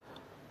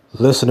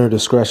Listener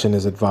discretion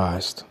is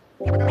advised.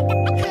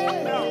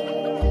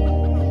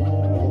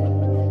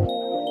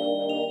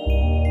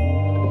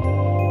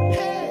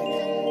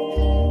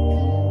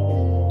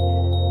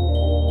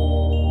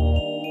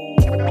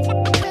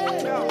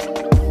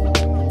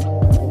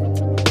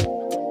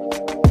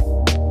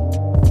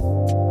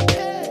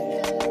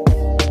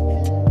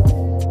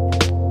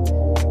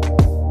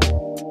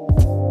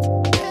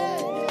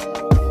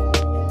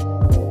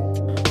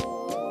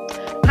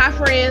 Hi,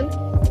 friends.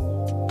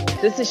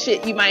 This is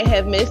shit you might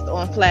have missed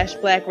on Flash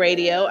Black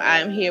Radio.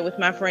 I'm here with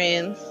my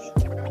friends.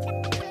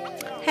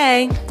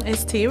 Hey,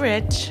 it's T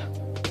Rich.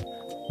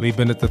 Lee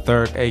Bennett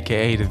III,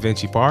 aka Da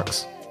Vinci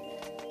Parks.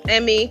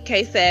 And me,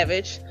 K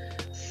Savage.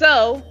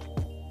 So,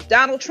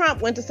 Donald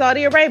Trump went to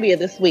Saudi Arabia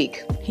this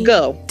week. He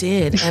Go.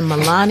 did, and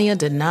Melania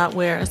did not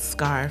wear a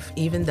scarf,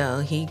 even though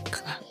he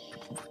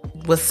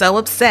was so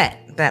upset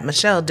that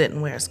Michelle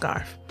didn't wear a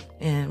scarf.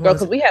 And Girl,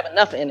 because we have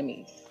enough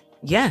enemies.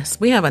 yes,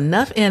 we have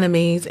enough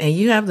enemies, and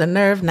you have the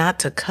nerve not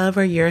to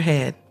cover your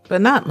head,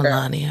 but not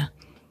Melania.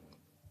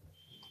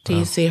 Do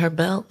you see her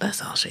belt?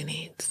 That's all she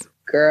needs.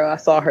 Girl, I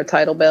saw her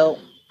title belt.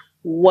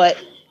 What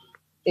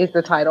is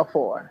the title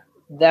for?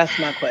 That's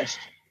my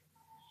question.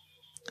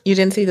 You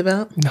didn't see the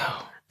belt? No.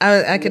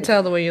 I could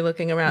tell the way you're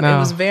looking around. No, it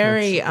was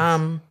very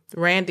it's-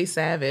 Randy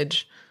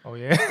Savage, Oh,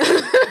 yeah?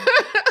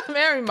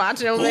 very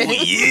macho man.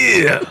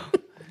 Yeah.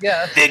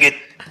 Yeah. Dig it.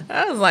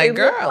 I was like, It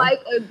looks girl, like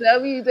a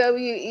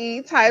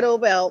WWE title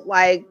belt.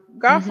 Like,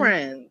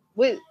 girlfriend,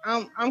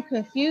 I'm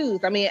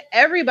confused. I mean,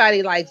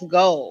 everybody likes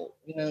gold.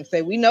 You know what I'm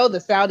saying? We know the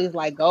Saudis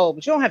like gold,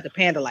 but you don't have to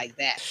pander like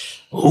that.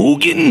 Oh,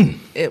 getting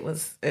it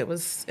was a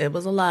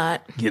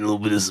lot. a little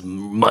bit of this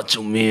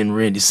macho man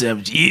Randy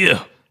Savage.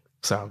 Yeah.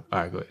 So, all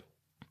right, go ahead.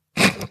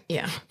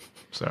 Yeah.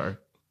 Sorry.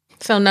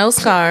 So no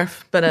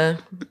scarf, but a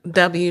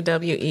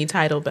WWE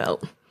title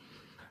belt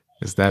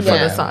Is that for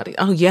Yeah. the Saudi.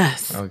 Oh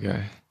yes,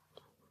 Okay.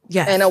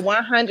 yes. And a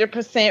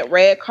 100%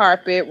 red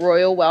carpet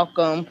royal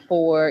welcome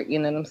for, you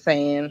know what I'm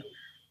saying,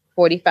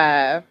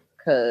 45,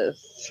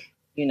 because,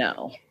 you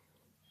know,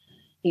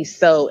 he's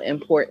so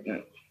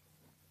important.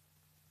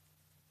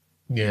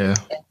 Yeah.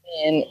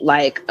 And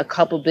like a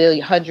couple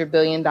billion, $100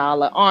 billion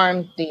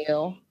arms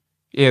deal.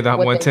 Yeah, the What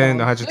they 110,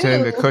 the gonna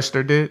 110 that do?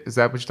 Kushner did. Is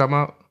that what you're talking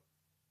about?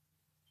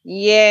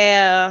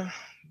 Yeah.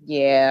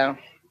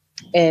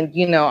 And,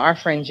 you know, our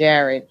friend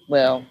Jared,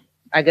 well,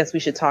 I guess we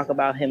should talk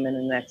about him in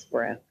the next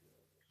breath.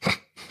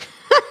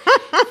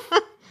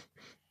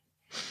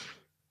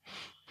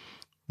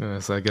 Yeah,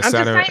 so I guess I'm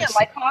just Saudi, saying,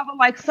 like father,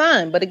 like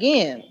son. But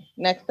again,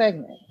 next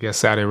segment. guess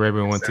Saudi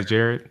Arabia went to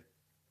Jared.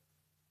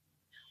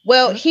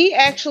 Well, he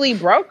actually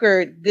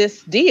brokered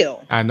this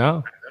deal, I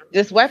know.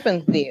 this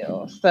weapons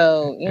deal.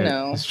 So, you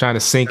know, He's trying to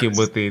sync it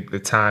with the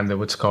time that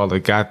what's called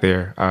it got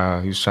there.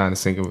 He was trying to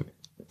sync it with.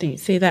 Do you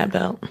see that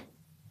belt?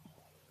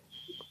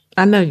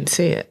 I know you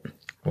see it.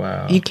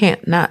 Wow. You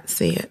can't not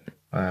see it.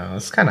 Wow.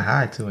 It's kind of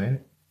high too, ain't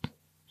it?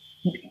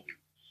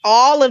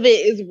 all of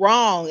it is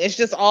wrong. It's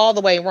just all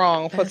the way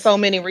wrong for That's- so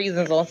many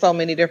reasons on so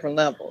many different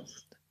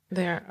levels.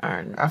 There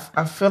are.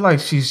 I feel like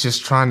she's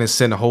just trying to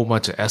send a whole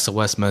bunch of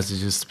SOS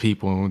messages to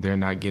people and they're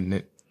not getting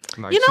it.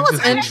 Like, You know she's what's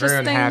just very interesting?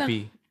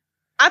 unhappy.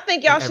 I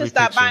think y'all In should every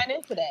stop picture. buying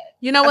into that.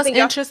 You know I what's think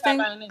y'all should stop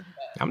interesting? buying into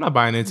that. I'm not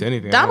buying into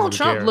anything. I don't Donald really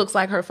Trump care. looks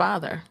like her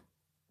father.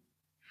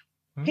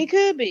 He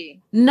could be.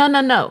 No.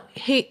 No.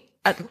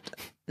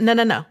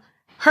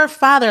 Her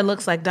father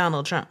looks like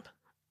Donald Trump.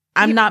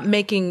 I'm not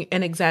making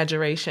an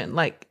exaggeration.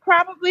 Like,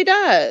 Probably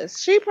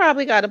does. She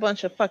probably got a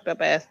bunch of fucked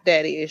up ass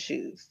daddy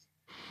issues.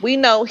 We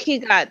know he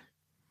got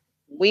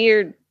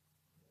weird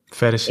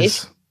fetishes.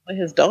 issues with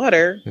his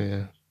daughter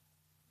Yeah.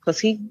 because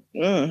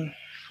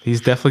He's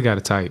definitely got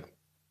a type.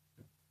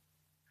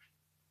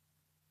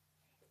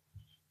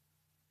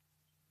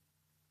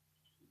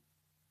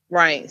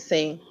 right.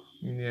 See,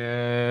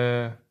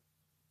 Yeah.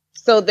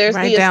 so there's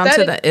right the down to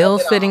aesthetics the of it all.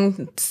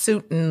 ill-fitting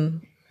suit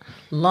and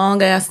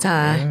long ass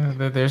tie.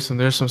 Yeah, there's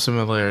some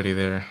similarity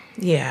there.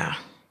 Yeah.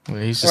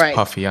 Yeah, he's just Right.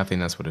 puffy. I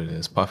think that's what it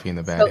is. Puffy and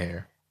the bad So-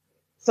 hair.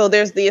 So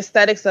there's the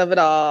aesthetics of it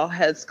all.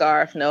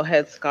 Headscarf, no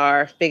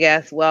headscarf, big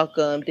ass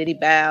welcome. Did he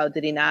bow?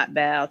 Did he not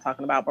bow?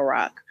 Talking about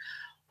Barack.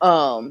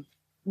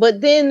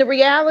 But then the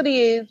reality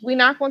is we're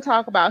not going to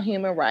talk about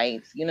human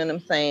rights. You know what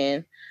I'm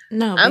saying?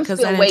 No, I'm because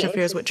still that waiting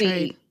interferes to with see-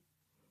 trade.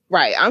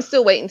 Right. I'm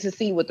still waiting to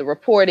see what the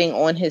reporting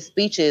on his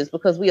speech is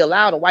because we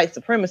allowed a white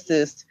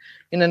supremacist,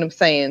 you know what I'm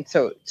saying,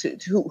 to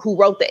who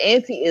wrote the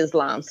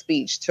anti-Islam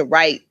speech to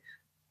write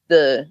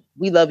the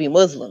 "We Love You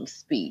Muslims"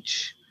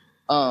 speech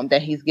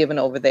that he's given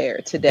over there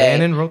today.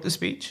 Bannon wrote the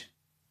speech.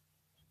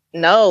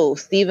 No,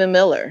 Stephen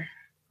Miller.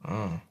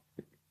 Oh.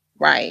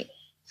 Right.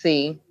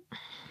 See,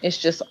 it's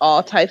just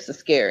all types of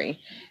scary.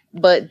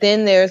 But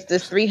then there's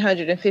this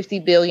 $350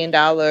 billion,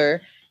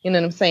 you know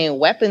what I'm saying,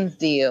 weapons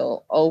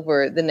deal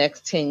over the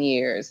next 10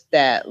 years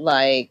that,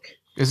 like,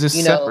 Is this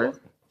You know- separate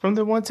from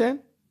the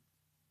 110?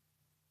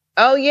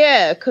 Oh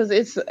yeah, because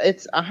it's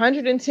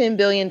 $110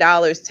 billion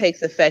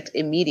takes effect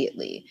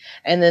immediately,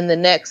 and then the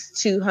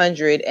next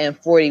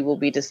 240 will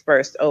be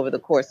dispersed over the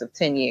course of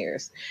 10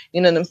 years.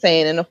 You know what I'm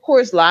saying? And of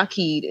course,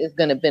 Lockheed is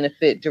going to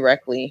benefit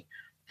directly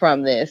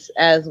from this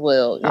as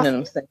well. You I, know what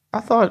I'm saying? I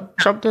thought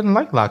Trump didn't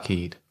like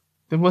Lockheed.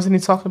 Wasn't he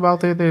talking about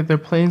their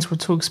planes were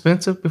too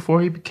expensive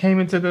before he came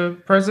into the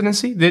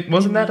presidency?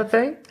 Wasn't that a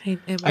thing?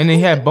 And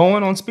he had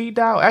Boeing on speed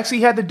dial. Actually,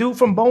 he had the dude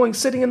from Boeing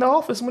sitting in the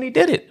office when he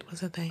did it.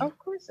 Was a thing. Of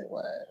course it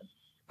was.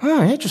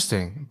 Huh,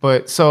 interesting.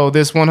 But so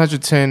this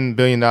 $110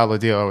 billion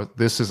deal,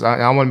 this is,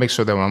 I want to make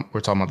sure that we're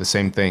talking about the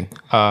same thing.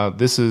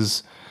 This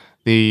is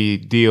the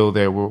deal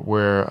that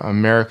where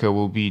America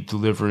will be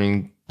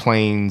delivering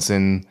planes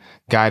and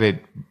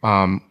guided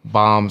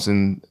bombs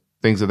and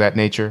things of that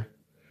nature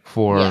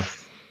for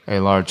a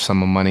large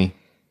sum of money.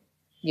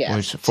 Yeah.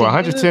 Which for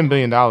 $110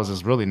 billion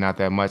is really not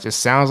that much. It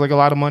sounds like a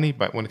lot of money,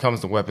 but when it comes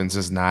to weapons,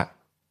 it's not.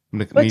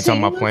 When you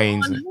talking about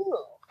planes.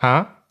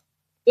 Huh?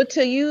 But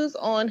to use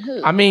on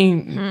who? I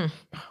mean,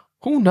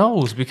 who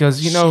knows?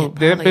 Because,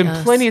 there have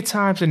been plenty of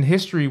times in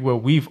history where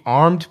we've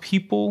armed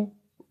people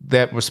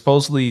that were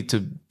supposedly to,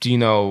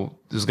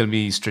 is going to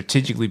be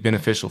strategically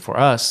beneficial for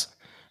us.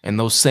 And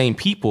those same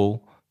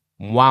people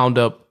wound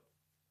up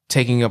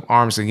taking up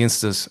arms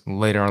against us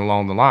later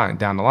down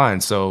the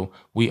line. So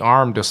we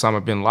armed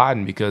Osama bin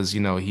Laden because,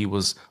 he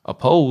was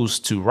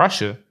opposed to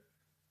Russia.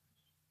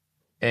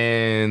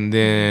 And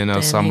then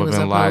Osama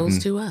bin Laden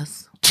to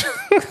us.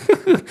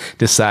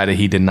 decided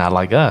he did not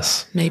like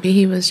us. Maybe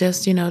he was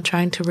just,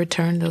 trying to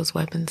return those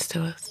weapons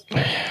to us.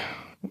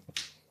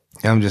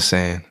 I'm just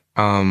saying.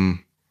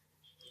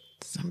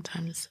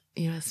 Sometimes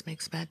U.S.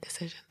 makes bad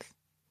decisions.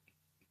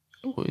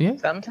 Yeah.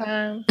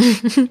 Sometimes.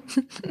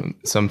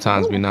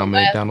 Sometimes we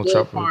nominate Donald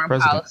Trump for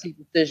president. Policy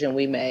decision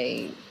we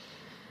made.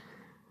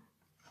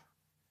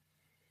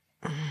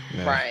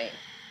 Yeah. Right.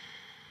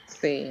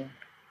 See,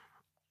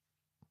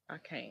 I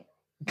can't.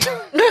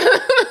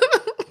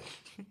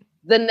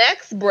 The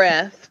next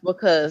breath,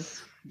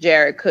 because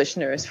Jared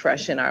Kushner is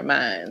fresh in our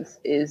minds,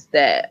 is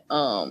that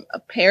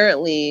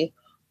apparently,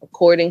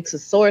 according to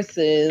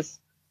sources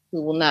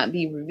who will not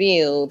be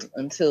revealed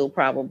until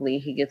probably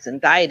he gets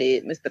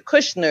indicted, Mr.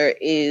 Kushner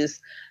is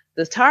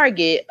the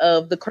target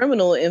of the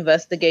criminal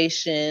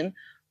investigation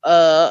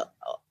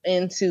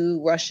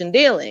into Russian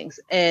dealings.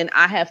 And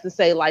I have to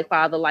say, like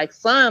father, like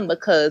son,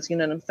 because, you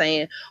know what I'm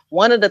saying,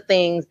 one of the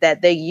things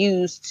that they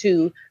use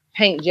to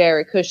paint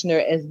Jared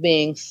Kushner as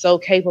being so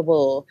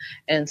capable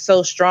and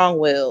so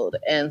strong-willed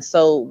and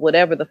so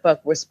whatever the fuck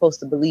we're supposed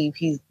to believe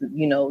he's,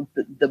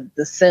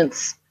 the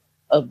sense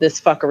of this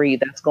fuckery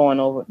that's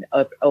going over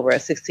at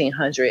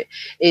 1600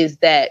 is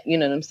that, you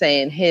know what I'm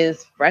saying,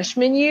 his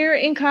freshman year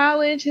in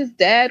college, his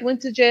dad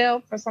went to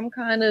jail for some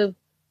kind of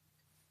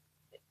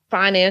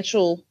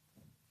financial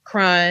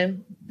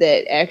crime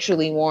that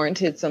actually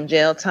warranted some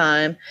jail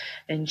time.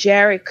 And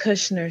Jared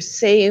Kushner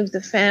saved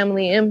the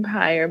family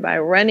empire by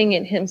running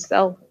it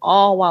himself,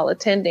 all while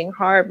attending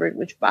Harvard,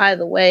 which, by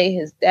the way,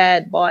 his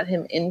dad bought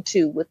him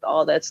into with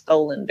all that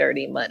stolen,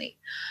 dirty money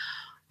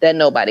that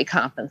nobody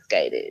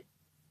confiscated.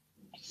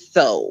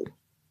 So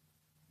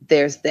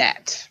there's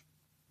that.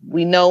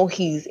 We know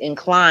he's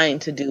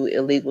inclined to do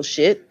illegal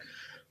shit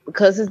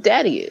because his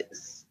daddy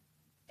is.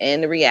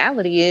 And the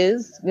reality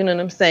is, you know what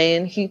I'm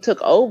saying, he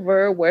took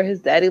over where his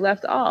daddy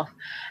left off.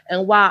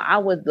 And while I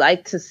would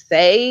like to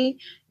say,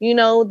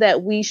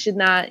 that we should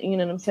not, you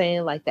know what I'm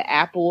saying, like the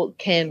apple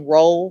can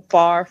roll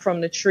far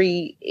from the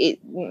tree.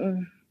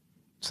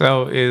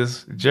 So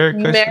is Jared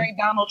Kushner... You married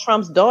Donald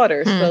Trump's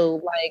daughter,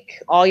 so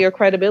like all your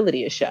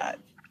credibility is shot.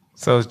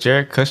 So is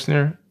Jared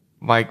Kushner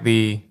like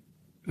the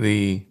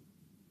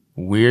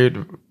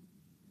weird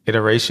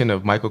iteration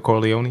of Michael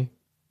Corleone?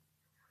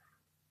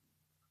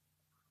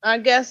 I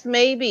guess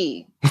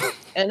maybe.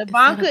 And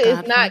Ivanka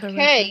is not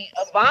Kay.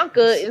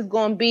 Ivanka is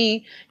going to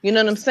be, you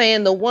know what I'm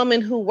saying, the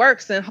woman who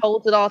works and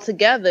holds it all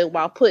together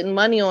while putting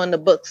money on the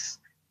books,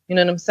 you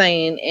know what I'm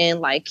saying, and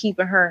like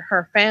keeping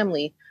her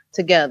family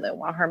together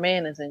while her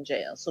man is in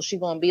jail. So she's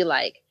going to be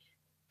like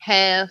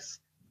half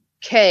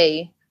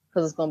Kay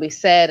because it's going to be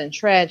sad and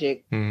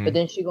tragic, but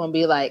then she's going to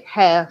be like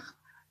half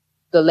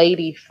the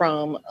lady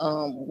from,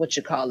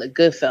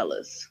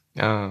 Goodfellas.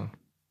 Oh.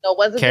 No,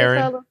 was it Karen?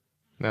 Goodfellas?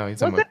 No,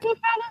 he's was talking it about...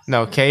 Goodfellas?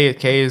 No,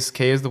 Kay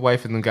is the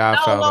wife in the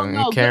Godfather.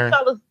 No. And Karen...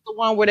 Goodfellas is the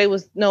one where they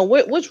was... No,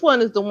 which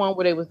one is the one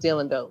where they was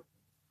dealing dope?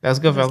 That's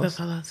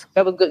Goodfellas.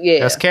 That was good,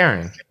 yeah. That's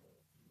Karen.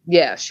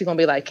 Yeah, she's going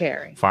to be like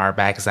Karen. Far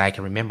back as I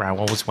can remember, I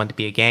always wanted to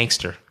be a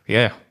gangster.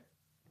 Yeah.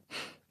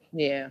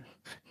 Yeah.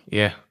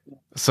 Yeah.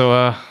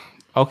 So,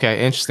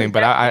 okay, interesting.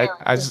 But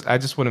I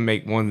just want to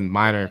make one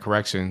minor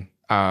correction.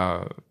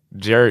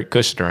 Jared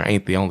Kushner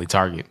ain't the only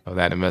target of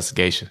that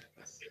investigation.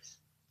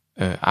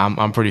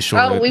 I'm pretty sure.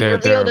 Oh, we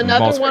revealed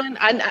another one.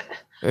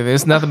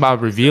 It's nothing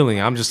about revealing.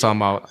 I'm just talking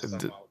about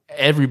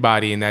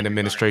everybody in that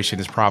administration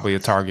is probably a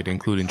target,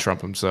 including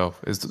Trump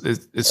himself.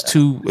 It's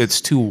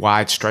too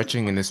wide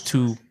stretching and it's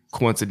too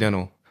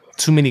coincidental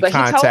too many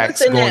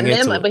contacts going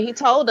into it. But he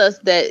told us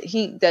that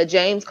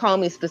James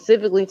Comey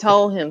specifically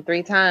told him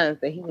 3 times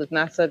that he was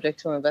not subject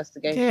to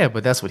investigation. Yeah,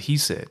 but that's what he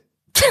said.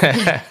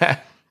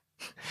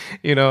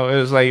 You know, it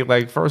was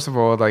like first of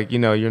all, like, you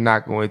know, you're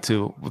not going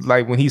to,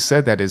 like, when he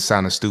said that, it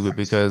sounded stupid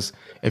because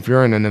if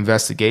you're in an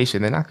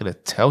investigation, they're not going to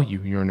tell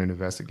you you're in an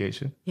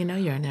investigation. You know,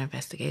 you're in an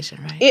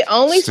investigation, right? It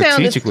only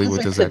sounds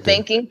stupid to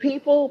thinking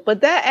people,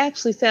 but that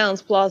actually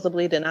sounds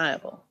plausibly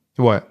deniable.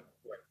 What?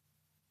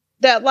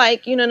 That,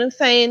 like, you know what I'm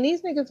saying?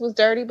 These niggas was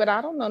dirty, but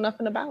I don't know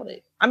nothing about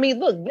it. I mean,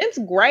 look, Vince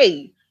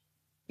Gray,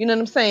 you know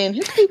what I'm saying?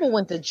 His people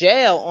went to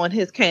jail on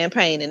his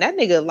campaign, and that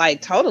nigga,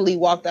 like, totally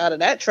walked out of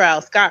that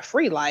trial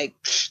scot-free, like,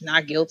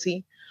 not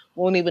guilty.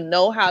 Won't even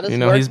know how this works. You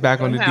know, he's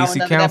back on the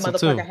DC council,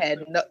 too.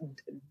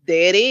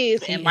 There it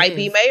is. And might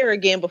be mayor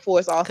again before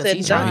it's all said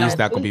and done. He's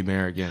not going to be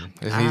mayor again.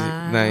 He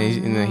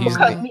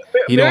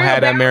don't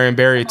have that Marion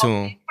Barry to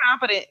him.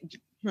 Competent.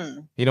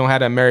 He don't have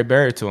that Mary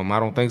Barry to him. I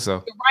don't think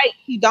so. You're right,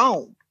 he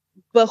don't.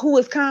 But who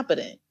is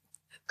competent?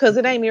 Because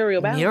it ain't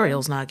Muriel Bowser.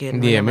 Muriel's not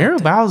getting. Yeah,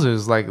 Muriel Bowser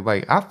is like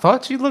I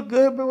thought she looked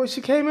good, but when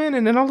she came in,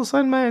 and then all of a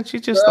sudden, man, she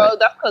just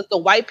that's because the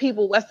white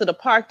people west of the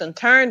park done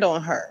turned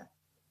on her.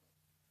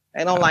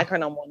 They don't like her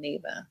no more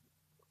neither.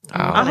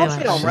 I hope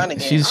she don't run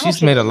again.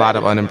 She's made a lot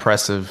of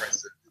unimpressive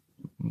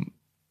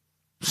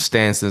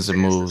stances and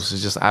moves.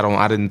 It's just I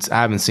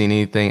haven't seen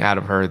anything out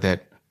of her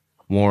that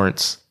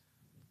warrants.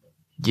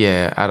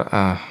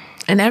 Yeah,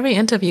 in every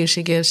interview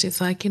she gives,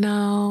 she's like, you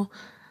know,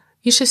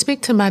 you should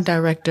speak to my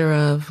director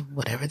of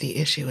whatever the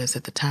issue is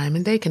at the time,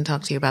 and they can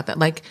talk to you about that.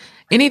 Like,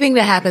 anything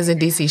that happens in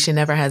DC, she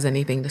never has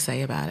anything to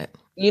say about it.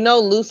 You know,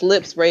 Loose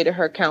Lips rated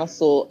her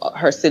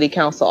city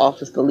council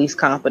office the least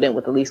competent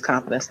with the least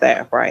competent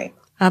staff, right?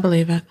 I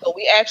believe it. So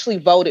we actually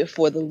voted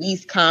for the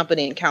least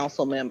competent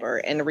council member,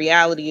 and the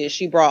reality is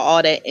she brought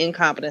all that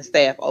incompetent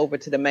staff over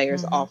to the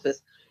mayor's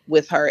office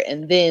with her,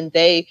 and then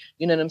they,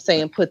 you know what I'm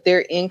saying, put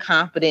their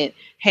incompetent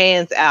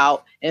hands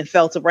out and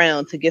felt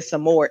around to get some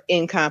more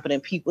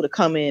incompetent people to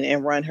come in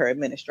and run her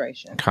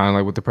administration. Kind of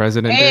like what the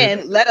president did.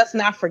 And let us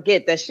not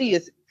forget that she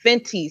is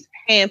Fenty's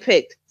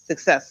handpicked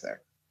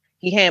successor.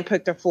 He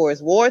handpicked her for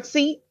his ward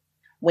seat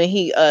when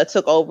he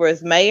took over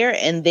as mayor,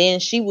 and then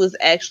she was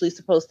actually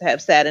supposed to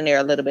have sat in there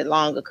a little bit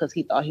longer because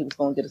he thought he was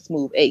going to get a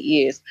smooth 8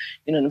 years.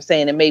 You know what I'm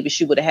saying? And maybe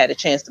she would have had a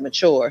chance to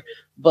mature.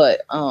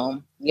 But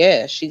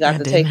yeah, she got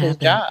to take his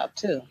job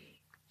too.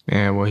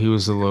 Yeah, well, he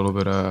was a little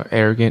bit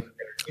arrogant.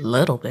 A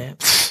little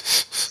bit.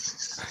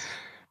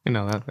 You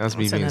know, that's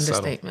me being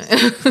subtle.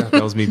 Understatement.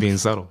 That was me being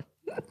subtle.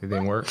 It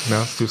didn't work.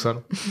 No, too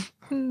subtle.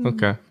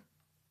 Okay.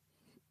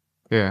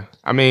 Yeah,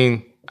 I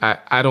mean,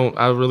 I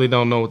really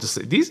don't know what to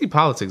say. DC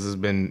politics has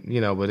been, you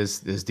know, but it's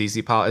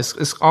DC politics.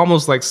 It's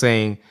almost like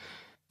saying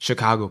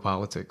Chicago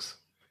politics.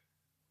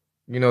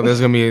 You know, there's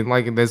gonna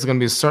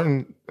be a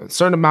certain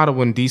amount of,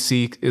 when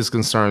DC is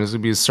concerned, there's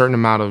gonna be a certain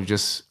amount of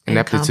just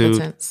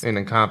ineptitude and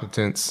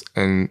incompetence,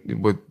 and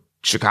with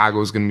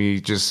Chicago is gonna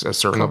be just a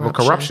certain level of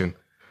corruption.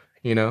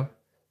 You know,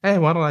 hey,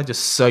 why don't I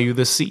just sell you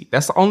the seat?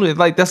 That's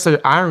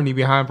the irony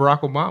behind Barack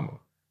Obama.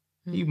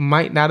 He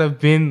might not have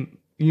been,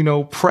 you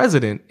know,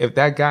 president if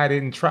that guy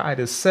didn't try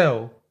to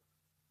sell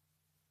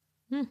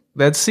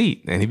that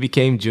seat, and he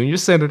became junior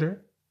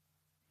senator.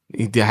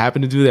 He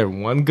happened to do that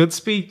one good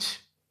speech,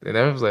 and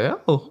everyone's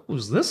like, "Oh,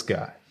 who's this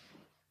guy?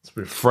 It's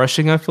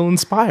refreshing. I feel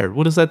inspired.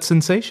 What is that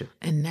sensation?"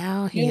 And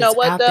now he's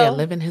out there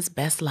living his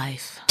best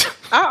life.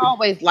 I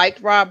always liked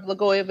Rod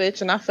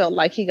Blagojevich, and I felt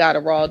like he got a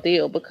raw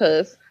deal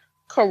because,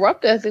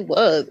 corrupt as it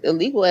was,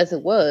 illegal as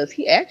it was,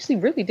 he actually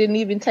really didn't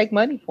even take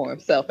money for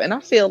himself. And I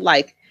feel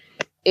like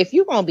if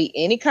you're going to be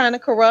any kind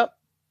of corrupt,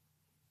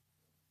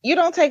 you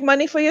don't take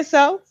money for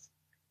yourself.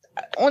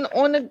 On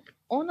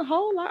the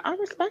whole, I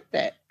respect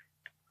that.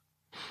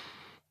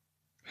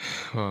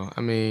 Well,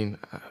 I mean,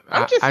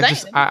 I'm just saying,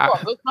 it's for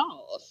a good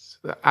cause.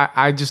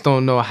 I just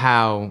don't know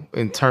how,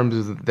 in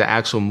terms of the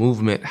actual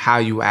movement, how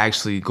you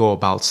actually go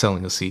about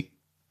selling a seat.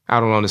 I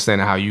don't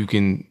understand how you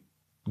can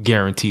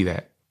guarantee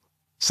that.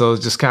 So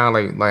it's just kind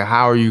of like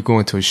how are you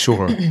going to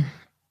assure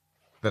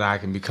that I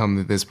can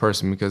become this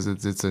person? Because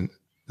it's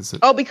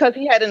because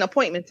he had an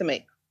appointment to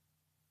make.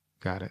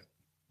 Got it.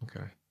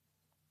 Okay.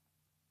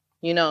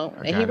 You know,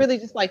 and he really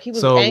just he was.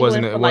 So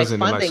angling it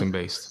wasn't election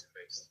based.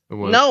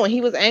 No, and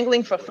he was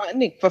angling for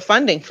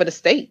funding for the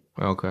state.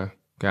 Okay,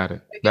 got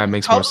it. That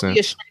makes more sense.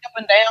 A straight up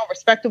and down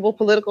respectable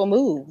political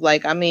move.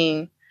 Like, I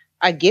mean,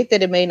 I get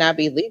that it may not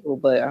be legal,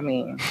 but I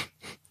mean,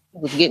 he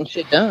was getting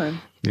shit done.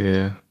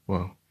 Yeah.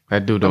 Well,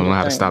 that dude don't know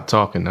how to stop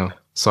talking though.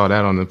 Saw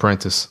that on The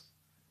Apprentice.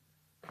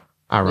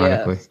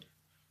 Ironically. Yes.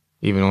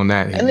 Even on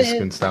that, he just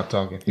couldn't stop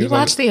talking. You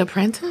watched The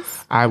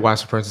Apprentice? I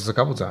watched The Apprentice a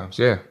couple times.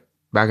 Yeah,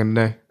 back in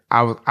the day.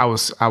 I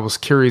was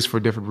curious for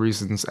different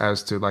reasons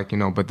as to, like, you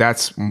know, but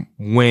that's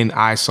when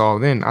I saw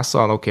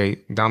okay,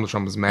 Donald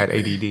Trump is mad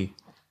ADD.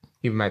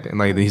 Even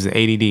like he's an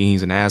ADD,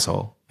 he's an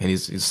asshole, and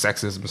he's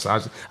sexist,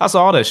 misogynist. I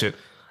saw all that shit.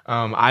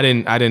 I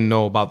didn't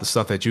know about the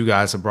stuff that you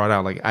guys have brought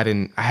out. Like, I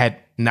had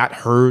not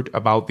heard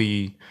about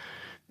the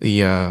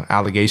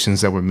allegations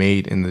that were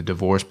made in the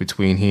divorce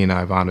between he and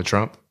Ivana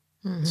Trump.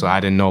 So I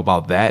didn't know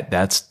about that.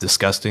 That's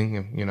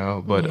disgusting, you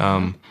know. But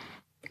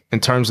in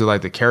terms of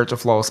like the character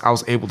flaws, I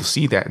was able to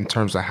see that in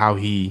terms of how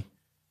he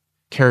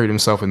carried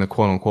himself in the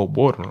quote unquote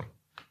boardroom.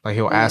 Like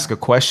he'll ask a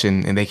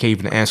question and they can't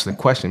even answer the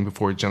question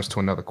before he jumps to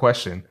another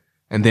question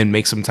and then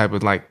make some type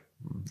of like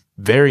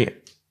very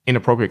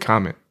inappropriate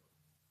comment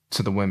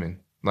to the women.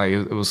 Like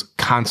it was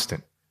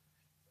constant,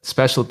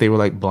 especially if they were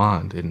like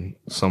blonde and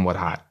somewhat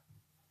hot.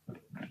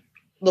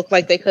 Looked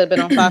like they could have been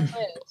on Fox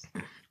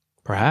News.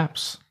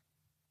 Perhaps.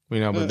 You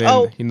know, but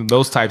then you know,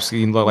 those types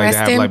look like they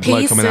have like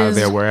blood coming out of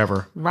there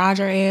wherever.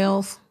 Roger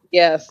Ailes.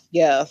 Yes.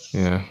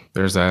 Yeah,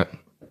 there's that.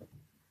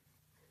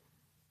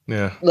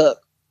 Yeah. Look,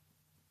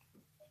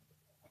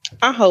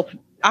 I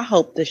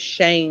hope the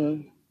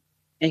shame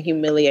and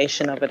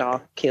humiliation of it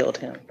all killed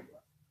him.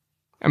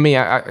 I mean,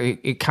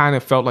 it kind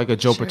of felt like a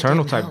Joe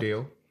Paterno type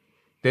deal.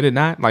 Did it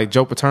not? Like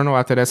Joe Paterno,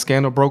 after that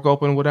scandal broke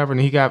open or whatever,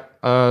 and he got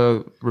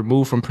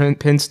removed from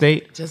Penn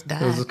State. Just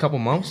died. It was a couple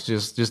months,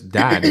 just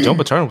died. And Joe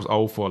Paterno was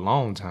old for a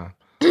long time.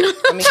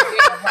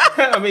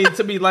 I mean,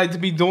 to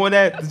be doing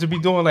that, to be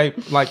doing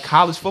like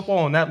college football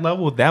on that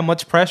level with that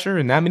much pressure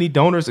and that many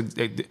donors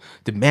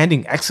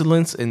demanding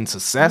excellence and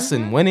success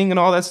and winning and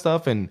all that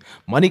stuff, and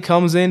money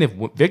comes in if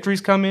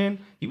victories come in.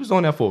 He was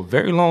on that for a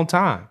very long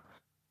time,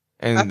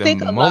 and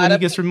the moment he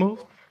gets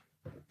removed.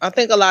 I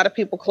think a lot of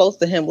people close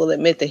to him will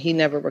admit that he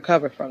never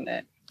recovered from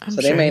that.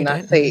 So they may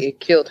not say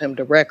it killed him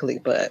directly,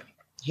 but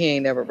he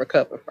ain't never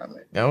recovered from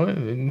it. You know, it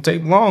didn't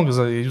take long because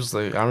he was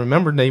like, I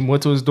remember they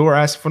went to his door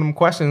asking for them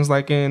questions,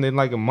 like, and then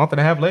like a month and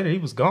a half later, he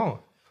was gone.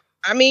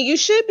 I mean, you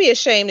should be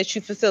ashamed that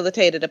you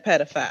facilitated a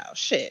pedophile.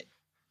 Shit.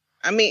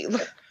 I mean,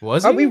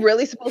 are we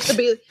really supposed to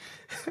be?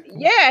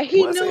 Yeah,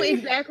 he knew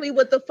exactly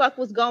what the fuck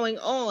was going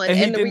on, and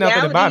he did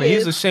nothing about it.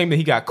 He's ashamed that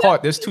he got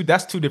caught. That's two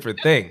different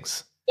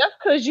things. Just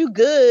because you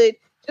good.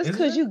 Just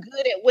because you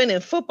good at winning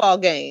football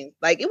games.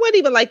 Like, it wasn't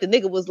even like the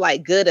nigga was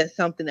like good at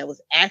something that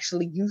was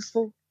actually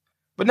useful.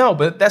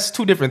 But that's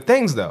two different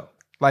things though.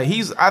 Like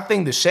I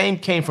think the shame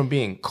came from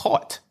being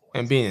caught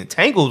and being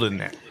entangled in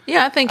that.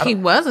 Yeah, I think he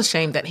was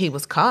ashamed that he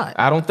was caught.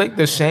 I don't think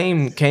the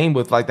shame came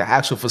with like the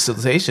actual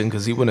facilitation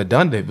because he wouldn't have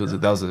done it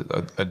if that was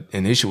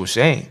an issue with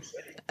shame.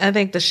 I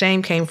think the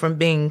shame came from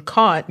being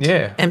caught.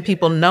 Yeah. And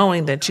people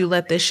knowing that you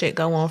let this shit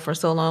go on for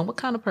so long. What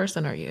kind of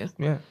person are you?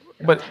 Yeah.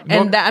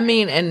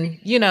 And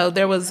you know,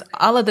 there was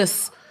all of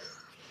this,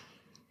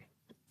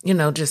 you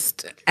know,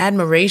 just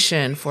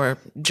admiration for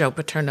Joe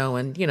Paterno,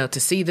 and you know, to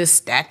see this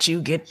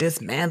statue get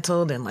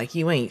dismantled and like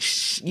you ain't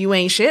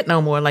shit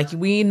no more. Like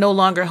we no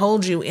longer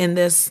hold you in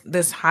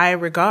this high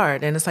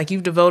regard, and it's like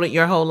you've devoted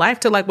your whole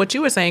life to like what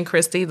you were saying,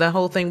 Christy, the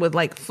whole thing with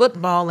like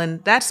football,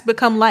 and that's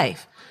become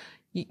life.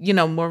 You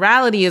know,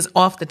 morality is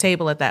off the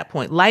table at that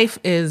point. Life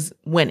is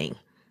winning.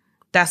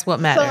 That's what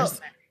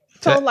matters.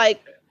 So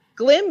like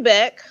Glenn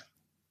Beck.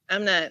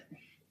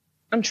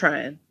 I'm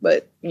trying,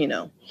 but you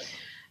know,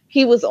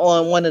 he was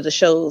on one of the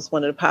shows,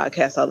 one of the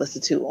podcasts I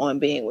listened to on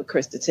Being with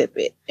Krista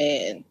Tippett.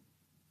 And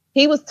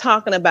he was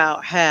talking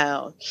about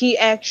how he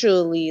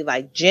actually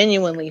like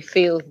genuinely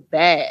feels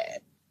bad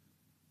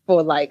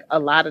for like a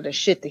lot of the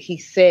shit that he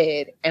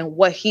said and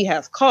what he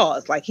has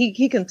caused. Like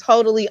he can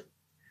totally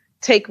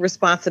take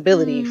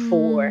responsibility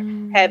for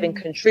having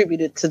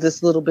contributed to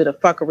this little bit of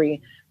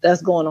fuckery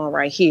that's going on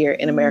right here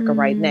in America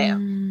right now.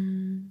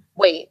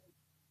 Wait.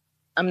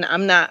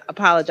 I'm not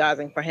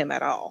apologizing for him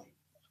at all.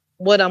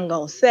 What I'm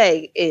going to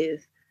say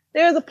is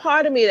there's a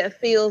part of me that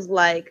feels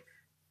like,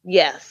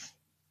 yes,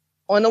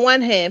 on the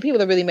one hand,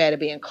 people are really mad at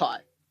being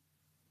caught.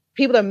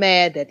 People are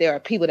mad that there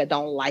are people that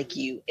don't like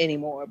you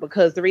anymore,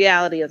 because the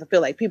reality is I feel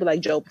like people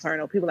like Joe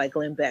Paterno, people like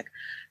Glenn Beck,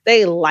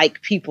 they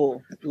like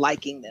people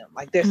liking them.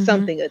 Like there's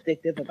something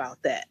addictive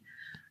about that.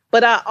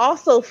 But I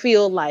also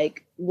feel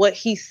like what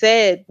he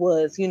said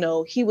was, you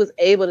know, he was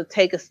able to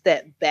take a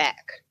step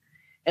back.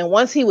 And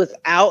once he was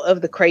out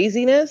of the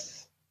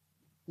craziness,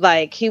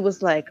 like he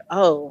was like,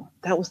 oh,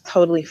 that was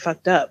totally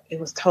fucked up. It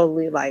was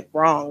totally like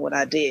wrong what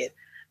I did.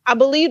 I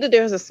believe that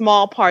there's a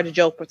small part of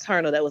Joe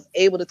Paterno that was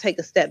able to take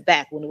a step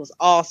back when it was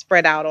all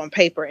spread out on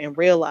paper and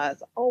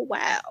realize, oh,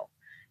 wow,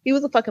 he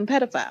was a fucking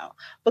pedophile.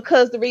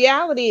 Because the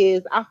reality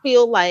is, I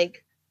feel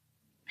like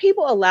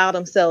people allow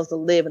themselves to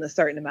live in a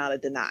certain amount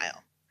of denial.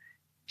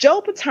 Joe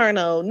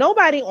Paterno,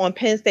 nobody on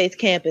Penn State's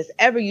campus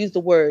ever used the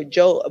word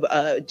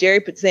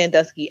Jerry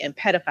Sandusky and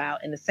pedophile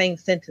in the same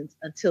sentence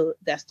until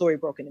that story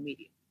broke in the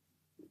media.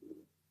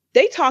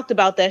 They talked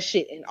about that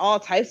shit in all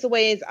types of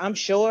ways, I'm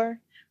sure,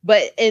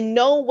 but in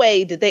no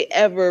way did they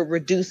ever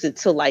reduce it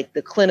to like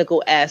the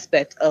clinical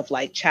aspect of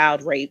like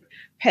child rape,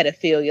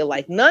 pedophilia.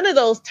 Like none of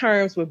those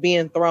terms were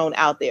being thrown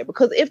out there,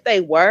 because if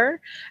they were,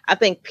 I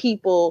think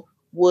people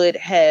would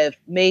have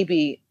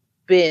maybe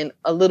been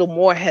a little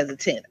more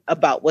hesitant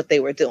about what they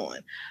were doing.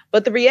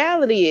 But the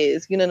reality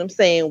is, you know what I'm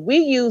saying? We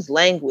use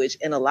language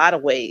in a lot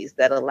of ways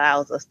that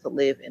allows us to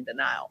live in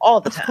denial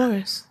all the time. Of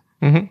course.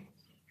 Mm-hmm.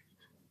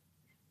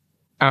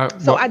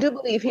 So I do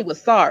believe he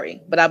was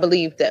sorry, but I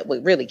believe that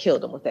what really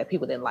killed him was that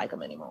people didn't like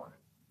him anymore.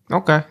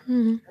 Okay.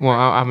 Well,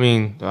 I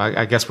mean,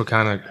 I guess we're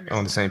kind of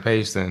on the same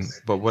page then.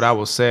 But what I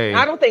will say,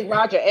 I don't think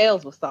Roger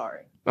Ailes was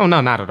sorry. oh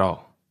no, not at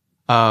all.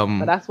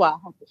 But that's why I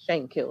hope that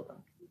Shane killed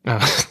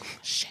him.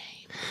 Shame.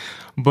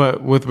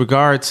 But with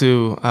regard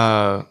to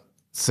oh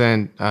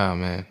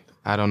man,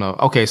 I don't know.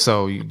 Okay,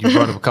 so you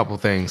brought up a couple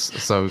things,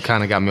 so it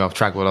kind of got me off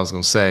track what I was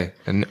going to say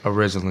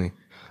originally.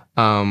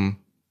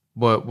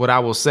 But what I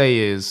will say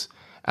is,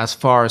 as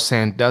far as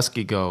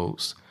Sandusky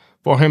goes,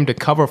 for him to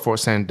cover for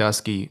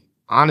Sandusky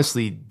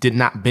honestly did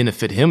not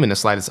benefit him in the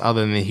slightest,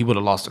 other than he would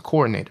have lost a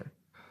coordinator.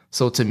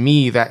 So to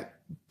me,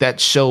 that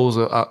shows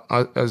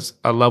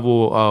a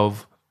level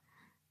of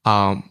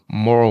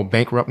moral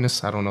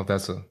bankruptness. I don't know if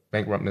that's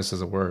bankruptness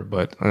is a word,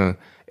 but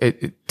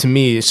to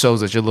me, it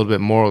shows that you're a little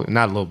bit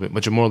not a little bit,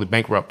 but you're morally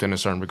bankrupt in a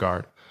certain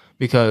regard,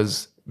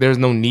 because there's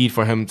no need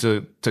for him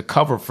to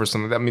cover for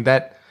something. I mean,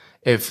 that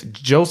if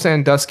Joe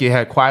Sandusky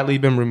had quietly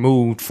been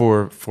removed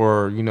for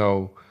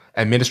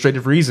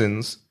administrative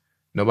reasons,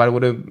 nobody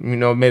would have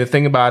made a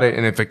thing about it.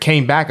 And if it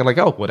came back and like,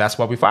 oh, well, that's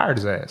why we fired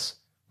his ass.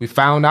 We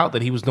found out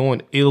that he was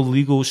doing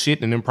illegal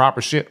shit and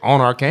improper shit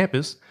on our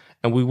campus,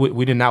 and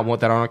we did not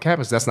want that on our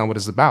campus. That's not what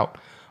it's about.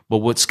 But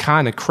what's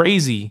kind of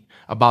crazy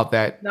about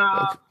that?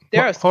 Hold on. They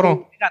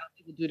got a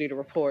legal duty to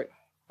report.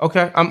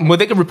 Okay. Well,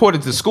 they can report it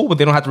to the school, but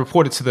they don't have to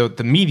report it to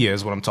the media.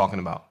 Is what I'm talking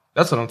about.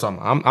 That's what I'm talking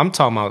about. I'm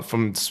talking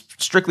about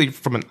strictly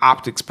from an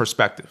optics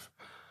perspective.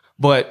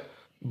 But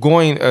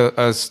going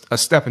a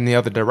step in the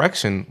other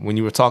direction, when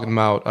you were talking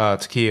about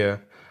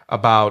Takia,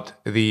 about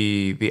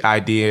the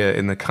idea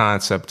and the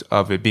concept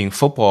of it being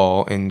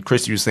football, and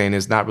Chris, you were saying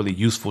it's not really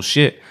useful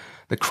shit.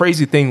 The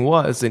crazy thing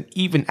was, and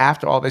even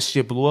after all that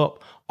shit blew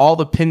up, all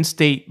the Penn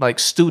State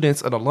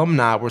students and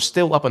alumni were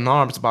still up in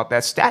arms about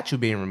that statue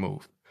being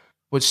removed,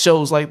 which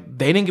shows they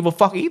didn't give a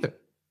fuck either.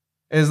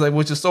 It's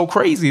which is so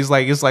crazy. It's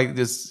like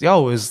this,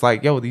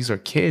 these are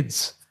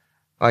kids.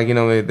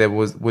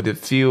 Would it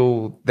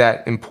feel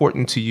that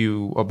important to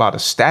you about a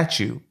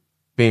statue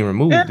being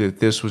removed if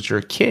this was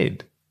your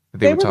kid that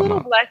they were talking little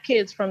about? Black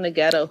kids from the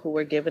ghetto who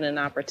were given an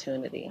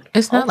opportunity.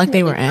 It's not like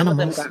they were animals.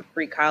 Some of them got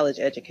free college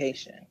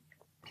education.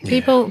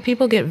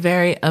 People get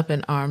very up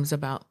in arms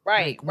about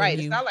right. When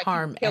it's not like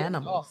harm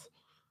animals.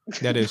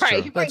 That is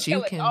right, true. But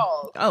you can.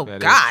 Dogs. Oh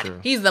that God,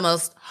 he's the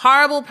most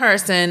horrible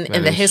person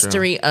in the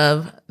history true.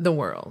 of the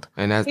world.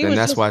 And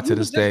that's why to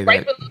this day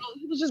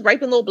he was just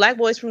raping little black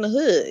boys from the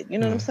hood. You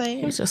know what I'm saying?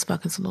 He was just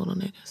fucking some little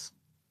niggas.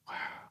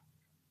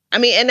 I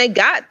mean, and they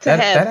got to have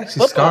that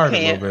actually scarred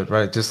camp. a little bit,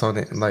 right? Just on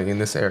in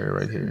this area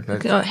right here.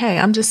 Hey,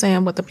 I'm just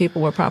saying what the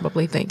people were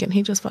probably thinking.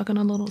 He just fucking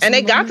a little. And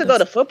they got to go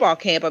to football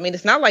camp. I mean,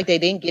 it's not like they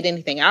didn't get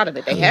anything out of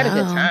it. They had a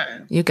good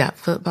time. You got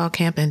football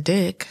camp and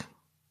dick.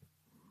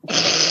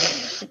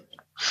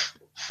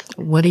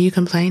 What are you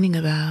complaining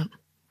about,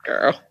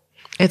 girl?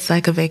 It's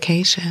like a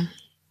vacation.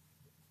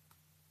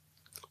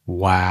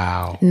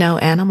 Wow. No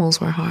animals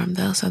were harmed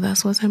though, so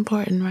that's what's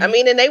important, right? I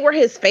mean, and they were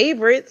his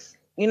favorites.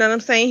 You know what I'm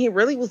saying? He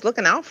really was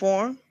looking out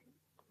for him.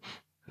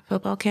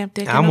 Football camp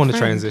dick. I'm going to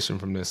transition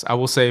from this. I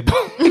will say, y'all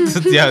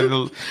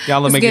are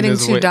it's making getting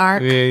this too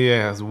dark.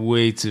 Yeah, it's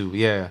way too.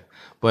 Yeah,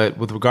 but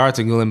with regard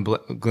to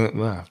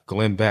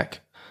Glenn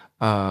Beck,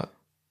 over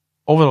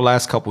the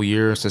last couple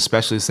years,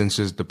 especially since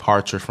his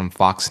departure from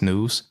Fox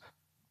News,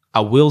 I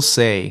will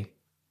say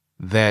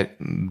that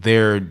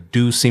there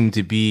do seem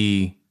to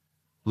be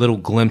little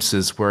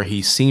glimpses where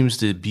he seems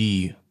to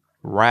be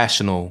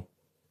rational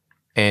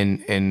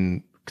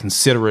and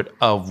considerate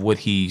of what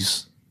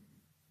he's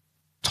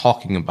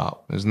talking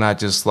about. It's not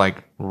just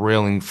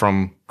railing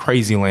from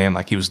crazy land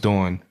like he was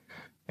doing.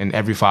 And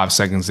every 5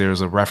 seconds,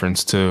 there's a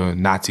reference to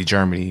Nazi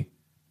Germany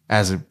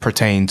as it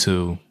pertained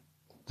to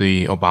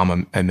the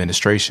Obama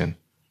administration.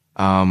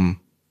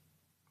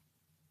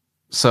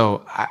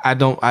 So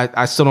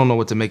I still don't know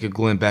what to make of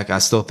Glenn Beck. I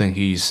still think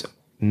he's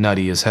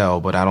nutty as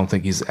hell, but I don't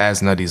think he's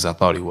as nutty as I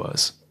thought he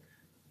was.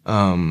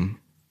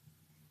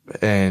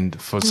 And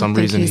for some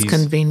reason he's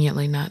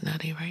conveniently not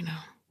nutty right now.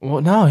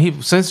 Well, no,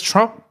 since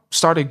Trump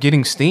started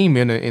getting steam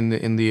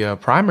in the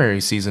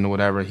primary season or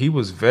whatever, he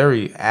was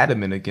very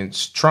adamant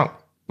against Trump.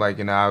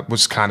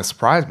 Which kind of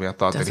surprised me. I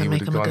thought that he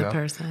would have gone up.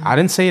 I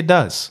didn't say it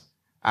does.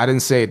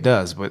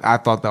 But I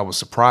thought that was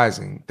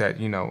surprising that,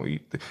 he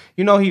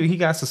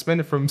got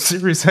suspended from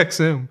Sirius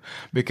XM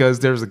because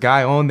there was a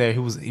guy on there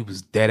who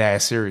was dead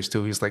ass serious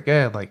too. He was like,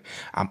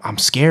 I'm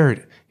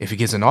scared if he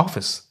gets in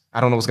office. I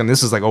don't know what's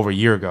this is over a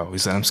year ago. He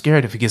said, I'm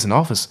scared if he gets in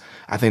office.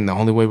 I think the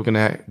only way we're going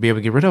to be able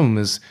to get rid of him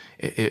is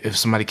if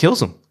somebody kills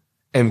him.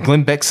 And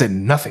Glenn Beck said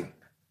nothing.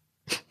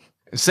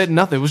 It said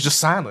nothing. It was just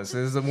silence.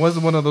 It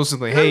wasn't one of those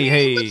things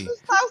hey. What you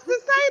supposed to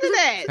say to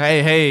that?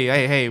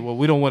 Hey. Well,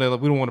 we don't want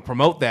to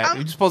promote that.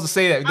 You're supposed to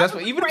say that. That's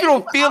what, even if you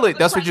don't feel it,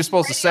 that's what you're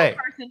supposed to say.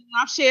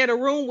 I've shared a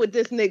room with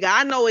this nigga.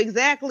 I know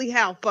exactly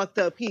how fucked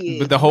up he is.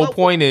 But the whole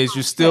point is,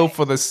 you're still,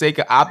 for the sake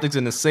of optics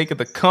and the sake of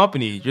the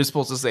company, you're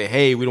supposed to say,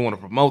 hey, we don't want to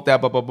promote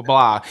that, blah, blah, blah,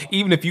 blah.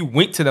 Even if you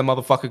wink to that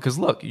motherfucker, because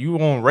look, you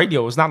on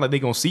radio, it's not like they're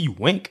going to see you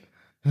wink.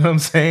 You know what I'm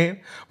saying?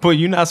 But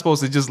you're not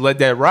supposed to just let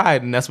that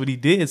ride, and that's what he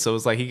did. So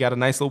it's he got a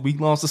nice little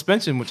week-long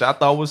suspension, which I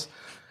thought was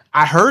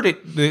I heard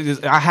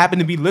it. I happened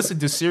to be listening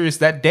to Sirius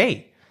that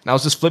day. And I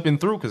was just flipping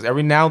through because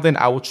every now and then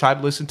I will try to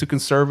listen to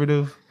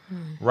conservative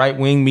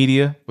right-wing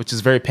media, which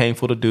is very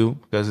painful to do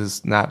because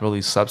it's not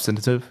really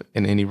substantive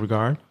in any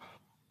regard.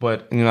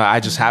 But, I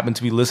just happened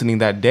to be listening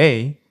that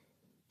day.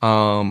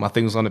 I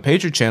think it was on the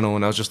Patriot channel,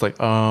 and I was just like,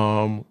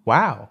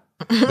 wow.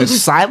 The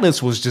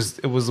silence was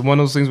it was one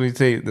of those things when you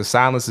say the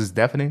silence is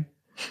deafening.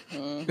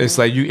 Mm-hmm. It's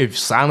like if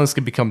silence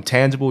can become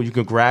tangible, you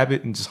can grab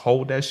it and just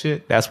hold that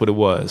shit. That's what it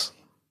was.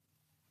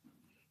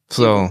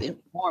 So it was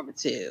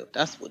informative.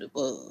 That's what it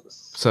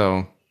was.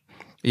 So,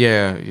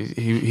 yeah,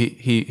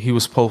 he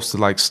was supposed to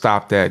like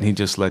stop that, and he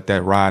just let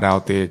that ride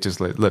out there,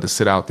 just let it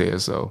sit out there.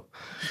 So,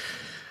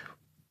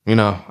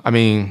 I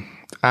mean,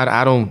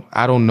 I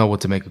don't know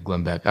what to make of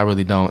Glenn Beck. I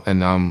really don't,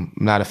 and I'm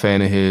not a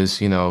fan of his.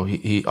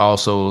 He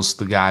also is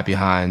the guy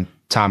behind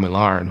Tomi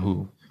Lahren,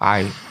 who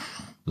I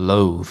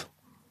loathe,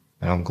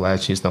 and I'm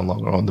glad she's no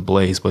longer on the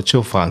Blaze. But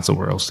she'll find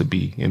somewhere else to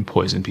be and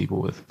poison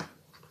people with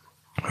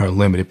her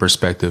limited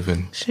perspective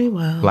and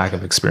lack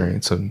of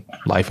experience and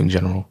life in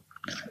general.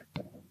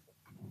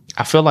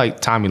 I feel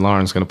like Tomi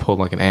Lahren's gonna pull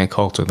like an Ann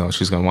Coulter though.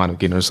 She's gonna wind up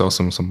getting herself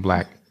some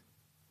black.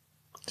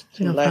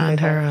 She's gonna find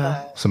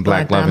her some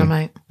black loving.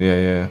 Dynamite.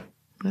 Yeah.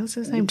 What's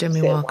his name?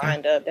 Jimmy Walker.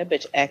 Wind up. That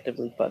bitch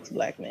actively fucks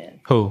black men.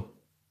 Who?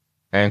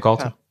 Ann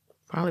Coulter?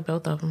 Probably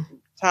both of them.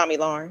 Tomi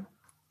Lahren.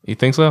 You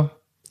think so?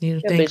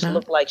 That bitch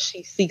look like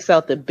she seeks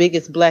out the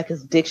biggest,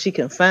 blackest dick she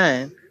can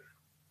find.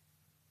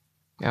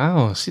 I don't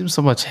know. Seems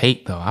so much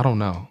hate though. I don't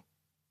know.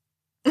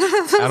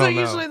 Those are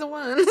usually the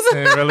ones.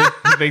 Yeah, really?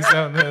 You think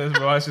so? That's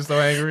why she's so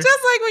angry? Just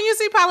like when you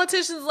see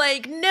politicians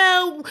like,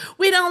 no,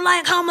 we don't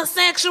like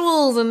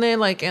homosexuals. And they're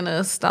like in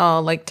a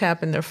stall, like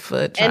tapping their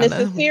foot. And it's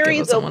a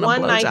series of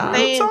one-night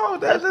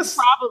stands.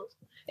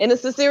 And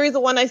it's a series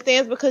of one-night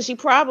stands because she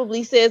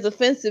probably says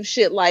offensive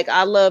shit like,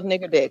 I love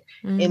nigger dick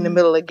in the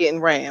middle of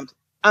getting rammed.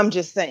 I'm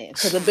just saying.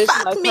 Because a bitch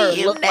like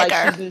her look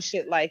like she do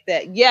shit like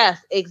that. Yes,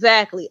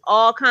 exactly.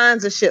 All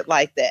kinds of shit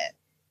like that.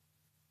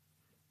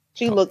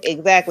 She looked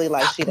exactly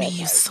like Fuck she me, does.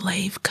 you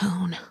slave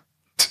coon.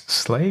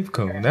 Slave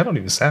coon? That don't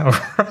even sound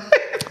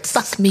right.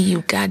 Fuck me,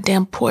 you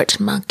goddamn porch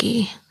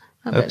monkey.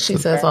 I bet she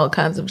says all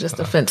kinds of just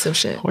offensive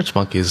shit. Porch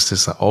monkey is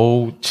just an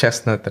old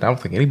chestnut that I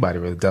don't think anybody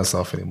really does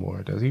off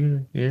anymore. Does he?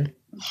 Yeah.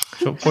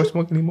 Show porch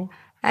monkey anymore?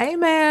 Hey,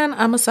 man,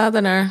 I'm a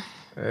Southerner.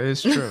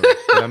 It's true.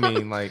 But I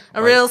mean, like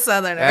a real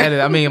Southerner.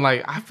 I mean,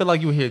 like I feel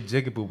like you would hear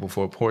Jigaboo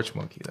before Porch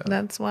Monkey. Though.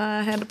 That's why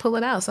I had to pull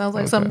it out. Sounds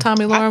like something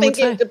Tomi Lahren would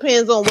say. I think it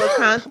depends on what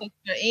context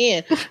you're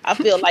in. I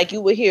feel like you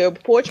would hear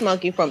Porch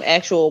Monkey from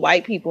actual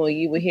white people, and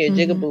you would hear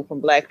Jigaboo from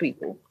black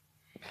people.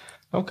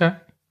 Okay.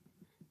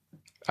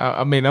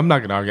 I mean, I'm not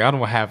gonna argue. I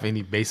don't have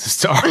any basis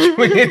to argue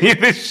with any of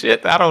this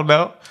shit. I don't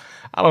know.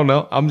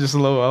 I'm just a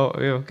little.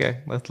 Yeah, okay.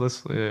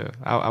 Let's. Yeah.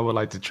 I would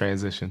like to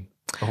transition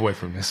away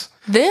from this.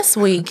 This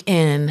week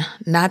in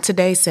Not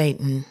Today,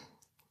 Satan.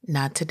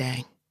 Not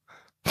today.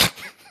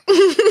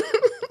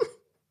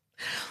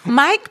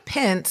 Mike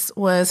Pence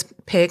was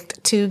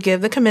picked to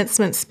give the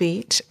commencement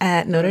speech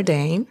at Notre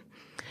Dame.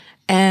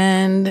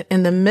 And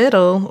in the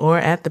middle or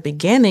at the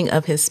beginning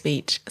of his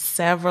speech,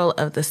 several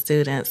of the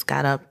students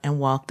got up and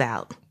walked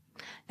out.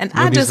 And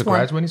I just want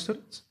graduating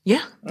students?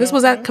 Yeah, this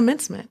was at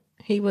commencement.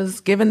 He was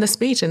giving the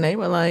speech and they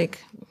were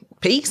like,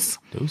 peace.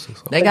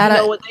 Deuces. They got you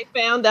know what they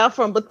found out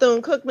from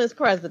Bethune-Cookman's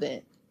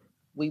president?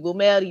 We will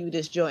mail you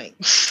this joint.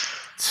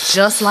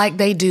 Just like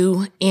they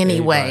do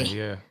anyway.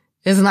 Yeah.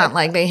 It's not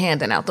like they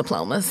handing out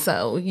diplomas,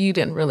 so you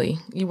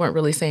weren't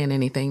really saying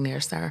anything there,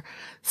 sir.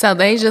 So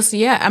they just,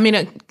 I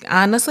mean,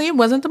 honestly, it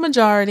wasn't the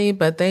majority,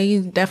 but they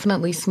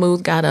definitely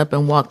got up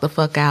and walked the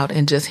fuck out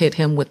and just hit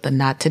him with the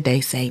not today,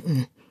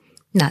 Satan.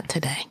 Not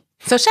today.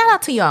 So shout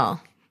out to y'all,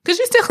 because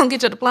you still gonna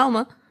get your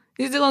diploma.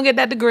 You still gonna get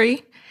that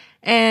degree,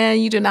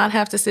 and you do not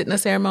have to sit in a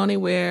ceremony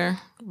where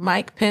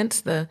Mike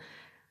Pence, the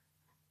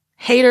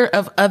hater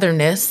of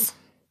otherness,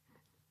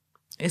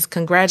 is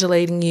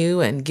congratulating you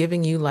and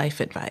giving you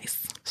life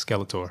advice.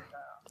 Skeletor.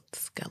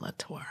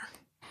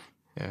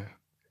 Yeah.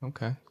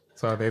 Okay.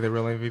 So are they the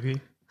real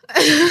MVP?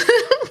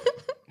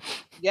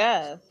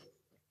 Yes.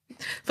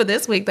 For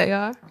this week, they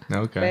are.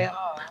 Okay. They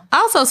are.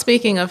 Also,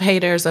 speaking of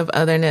haters of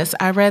otherness,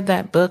 I read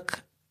that book,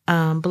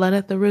 Blood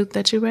at the Root,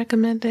 that you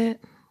recommended,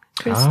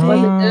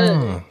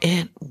 Christine.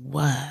 It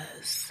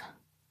was.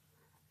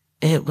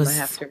 I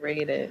have to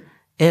read it.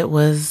 It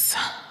was.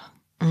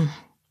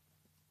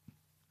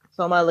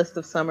 So my list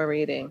of summer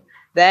reading,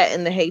 that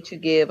and The Hate You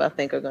Give, I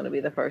think are going to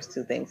be the first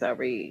two things I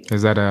read.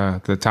 Is that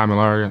the Tomi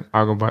Lahren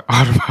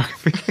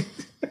autobiography?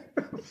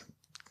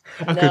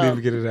 I couldn't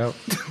even get it out.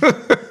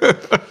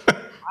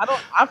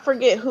 I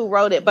forget who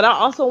wrote it, but I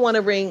also want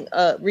to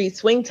read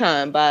Swing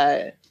Time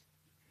by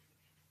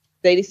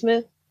Zadie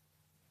Smith.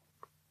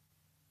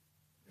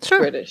 Sure.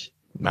 British.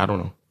 I don't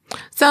know.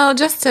 So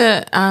just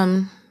to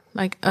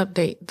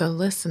update the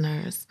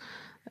listeners,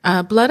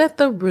 Blood at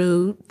the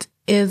Root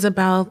is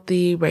about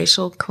the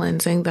racial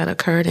cleansing that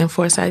occurred in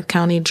Forsyth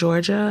County,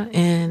 Georgia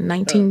in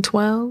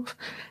 1912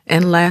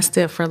 and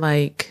lasted for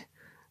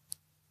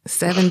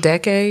 7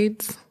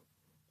 decades.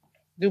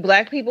 Do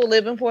Black people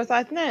live in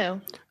Forsyth now?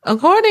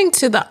 According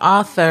to the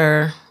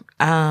author,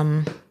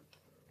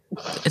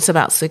 it's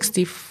about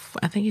 60.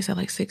 I think he said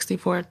like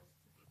 64.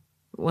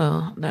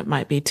 Well, that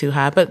might be too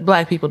high, but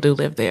Black people do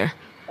live there.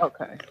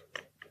 Okay.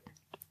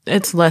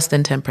 It's less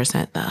than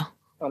 10% though.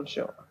 I'm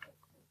sure.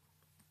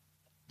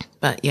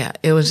 But yeah,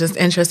 it was just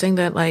interesting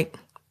that like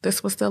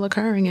this was still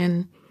occurring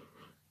in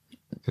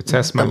to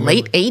test my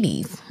late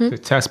 80s. To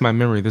test my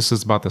memory, this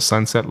is about the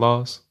sunset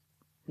laws.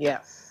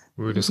 Yes.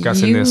 We were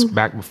discussing this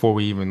back before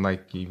we even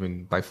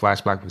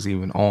Flashback was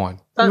even on.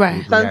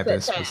 Right. We had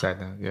this. We sat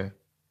down. Yeah.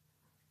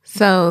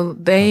 So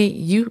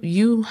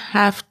you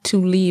have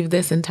to leave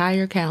this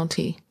entire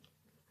county.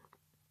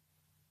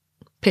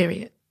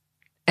 Period.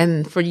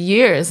 And for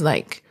years,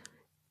 like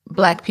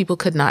Black people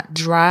could not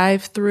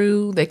drive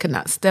through. They could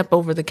not step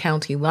over the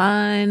county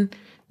line.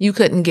 You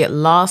couldn't get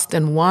lost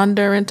and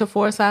wander into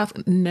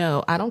Forsyth.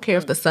 No, I don't care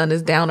if the sun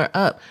is down or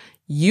up.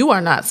 You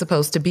are not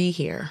supposed to be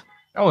here.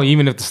 Oh,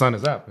 even if the sun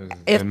is up,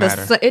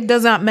 it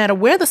does not matter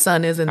where the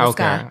sun is in the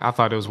sky. I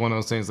thought it was one of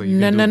those things like you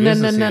can do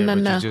business here, but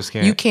you just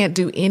can't. You can't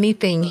do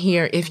anything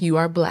here if you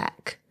are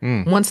Black.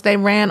 Once they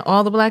ran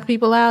all the Black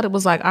people out, it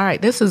was like, all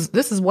right, this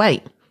is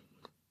white.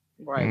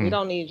 Right. We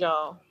don't need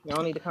y'all. You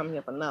don't need to come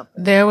here for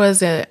nothing. There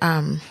was a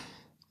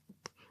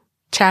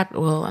chapter.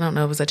 Well, I don't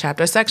know if it was a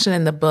chapter, a section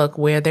in the book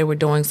where they were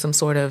doing some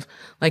sort of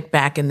like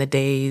back in the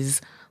days,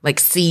 like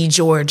See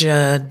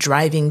Georgia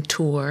driving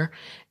tour.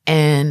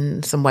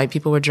 And some white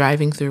people were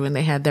driving through and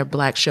they had their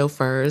Black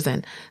chauffeurs.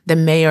 And the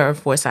mayor of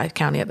Forsyth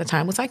County at the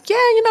time was like, yeah,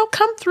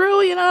 come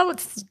through,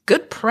 it's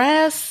good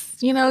press.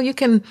 You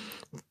can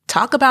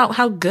talk about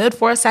how good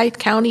Forsyth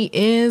County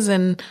is.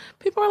 And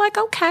people were like,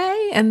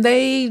 okay. And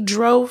they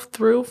drove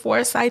through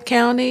Forsyth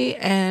County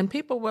and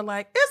people were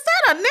like, is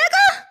that a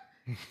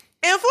nigga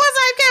in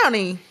Forsyth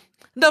County?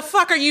 The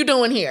fuck are you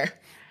doing here?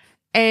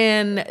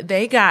 And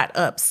they got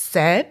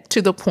upset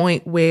to the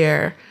point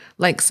where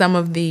like some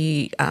of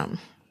the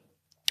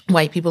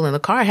white people in the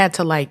car had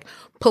to like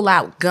pull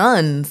out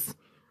guns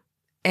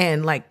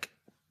and like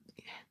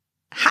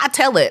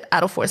hightail it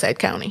out of Forsyth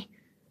County.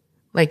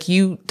 Like,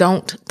 you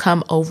don't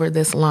come over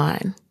this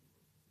line.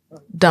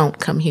 Don't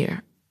come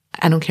here.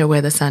 I don't care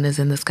where the sun is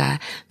in the sky.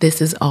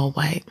 This is all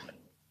white.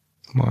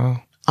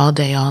 Wow. All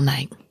day, all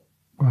night.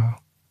 Wow.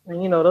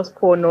 And those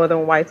poor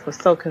northern whites were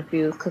so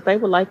confused because they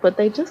were like, but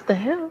they just the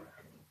hell.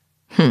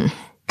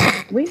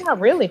 We not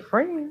really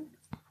friends.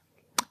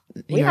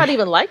 We're not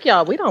even like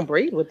y'all. We don't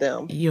breed with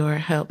them. Your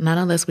help, not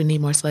unless we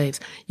need more slaves.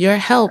 Your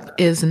help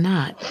is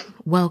not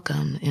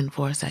welcome in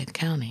Forsyth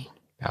County.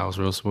 That was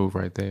real smooth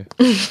right there.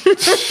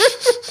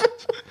 It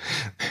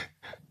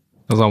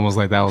was almost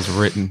like that was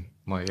written.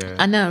 Like, yeah.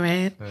 I know,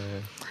 right?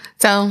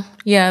 So,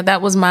 yeah,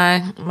 that was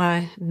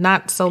my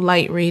not so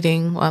light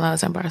reading while I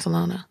was in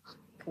Barcelona.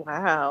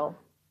 Wow.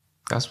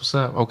 That's what's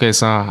up. Okay,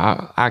 so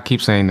I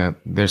keep saying that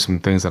there's some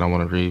things that I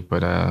want to read,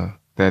 but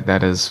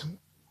that has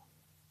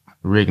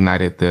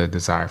reignited the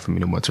desire for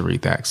me to want to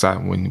read that. So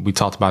when we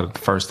talked about it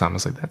the first time, I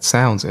was like, that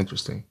sounds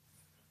interesting.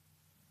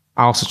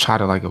 I also try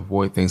to like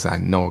avoid things that I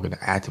know are going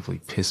to actively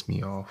piss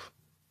me off.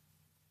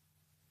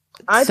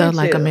 So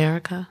like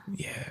America?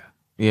 Yeah.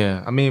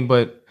 Yeah. I mean,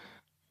 but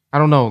I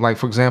don't know. Like,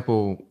 for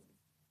example,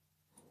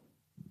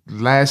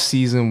 last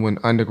season when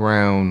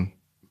Underground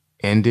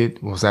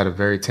ended was at a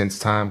very tense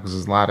time because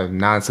there's a lot of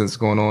nonsense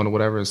going on or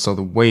whatever. So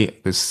the way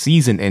the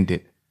season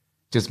ended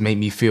just made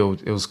me feel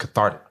it was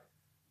cathartic.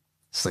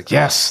 It's like,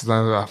 yes,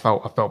 I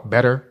felt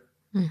better.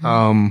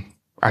 Mm-hmm.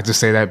 I just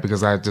say that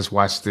because I just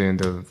watched the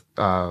end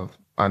of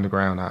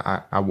Underground.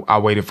 I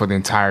waited for the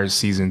entire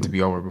season to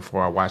be over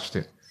before I watched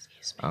it.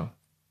 It's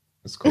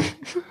cool.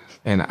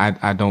 And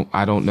I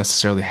don't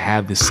necessarily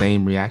have the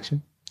same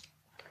reaction.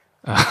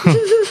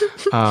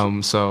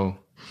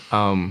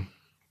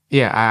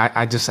 Yeah,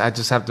 I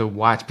just have to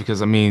watch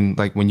because I mean,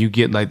 like when you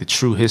get like the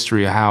true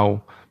history of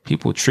how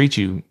people treat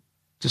you,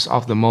 just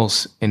off the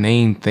most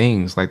inane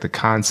things, like the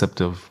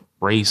concept of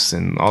race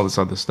and all this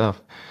other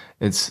stuff,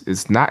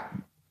 it's not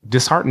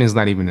disheartening. Is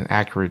not even an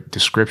accurate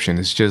description.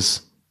 It's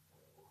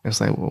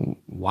like, well,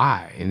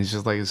 why? And it's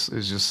just like it's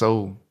just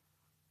so.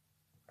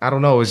 I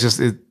don't know. It's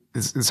just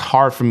it's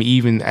hard for me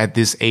even at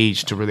this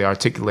age to really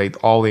articulate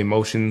all the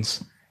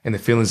emotions and the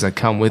feelings that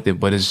come with it.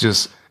 But it's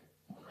just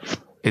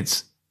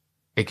it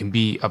can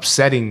be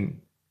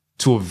upsetting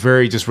to a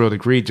very just real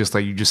degree. Just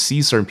like you just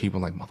see certain people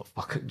like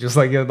motherfucker, just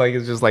like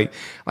it's just like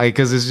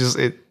because it's just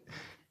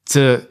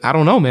I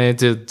don't know, man,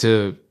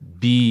 to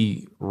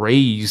be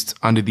raised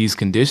under these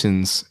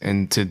conditions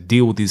and to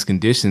deal with these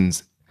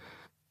conditions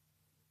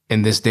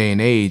in this day and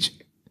age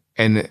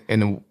and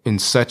in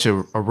such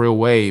a real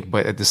way,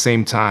 but at the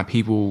same time,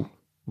 people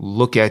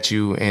look at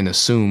you and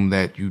assume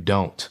that you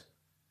don't,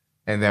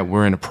 and that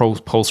we're in a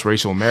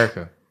post-racial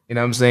America. You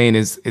know what I'm saying?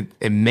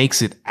 It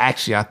makes it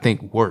actually, I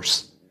think,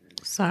 worse.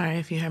 Sorry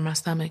if you heard my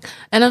stomach.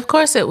 And of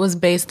course, it was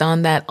based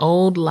on that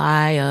old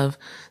lie of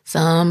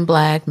some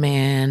black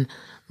man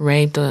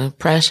raped a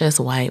precious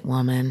white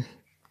woman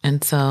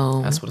And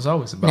so that's what it's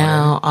always about.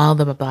 Now all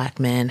the black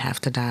men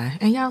have to die,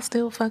 and y'all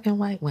still fucking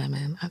white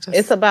women.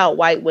 It's about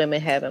white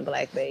women having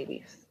black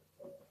babies.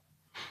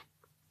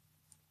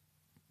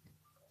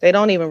 They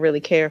don't even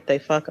really care if they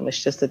fuck them.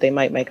 It's just that they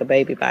might make a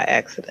baby by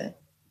accident.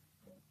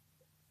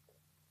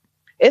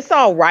 It's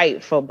all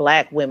right for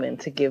black women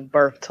to give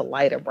birth to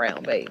lighter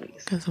brown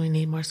babies. Because we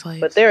need more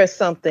slaves. But there is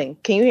something,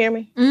 can you hear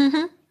me?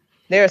 Mm-hmm.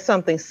 There is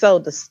something so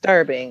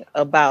disturbing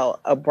about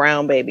a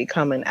brown baby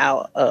coming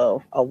out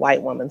of a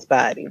white woman's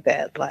body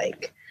that,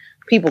 like,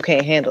 people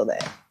can't handle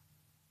that.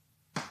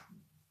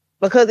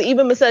 Because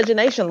even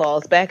miscegenation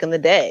laws back in the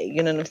day,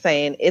 you know what I'm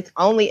saying? It's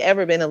only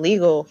ever been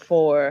illegal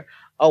for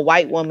a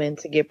white woman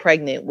to get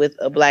pregnant with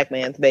a black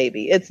man's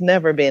baby. It's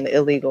never been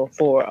illegal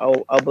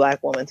for a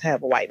black woman to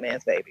have a white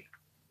man's baby.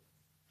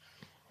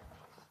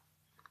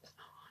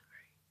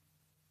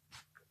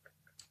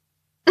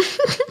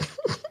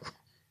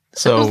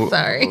 So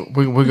sorry.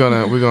 we're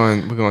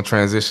gonna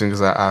transition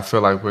because I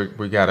feel like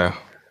we're gonna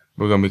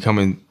be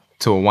coming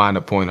to a wind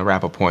up point, a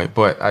wrap up point.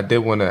 But I did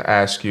want to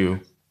ask you,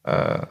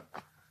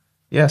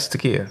 yes,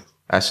 Takia.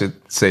 I should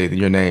say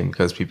your name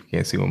because people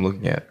can't see what I'm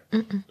looking at.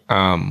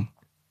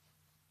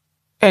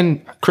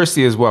 And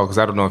Christy as well, because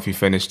I don't know if you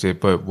finished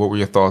it, but what were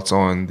your thoughts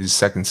on the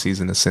second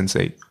season of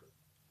Sense8?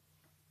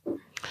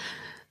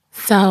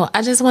 So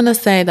I just want to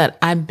say that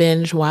I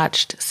binge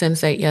watched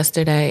Sense8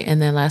 yesterday,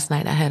 and then last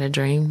night I had a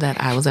dream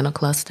that I was in a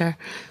cluster.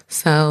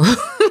 So,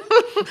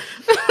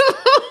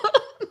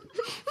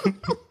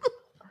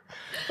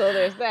 so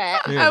there's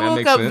that. I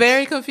woke up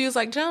very confused,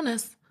 like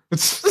Jonas.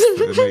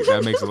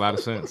 That makes a lot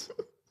of sense.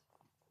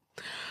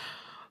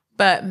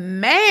 But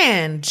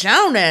man,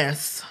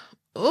 Jonas,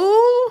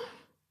 ooh.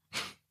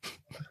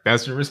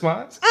 That's your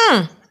response?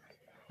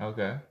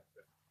 Okay.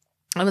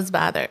 I was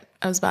bothered.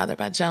 I was bothered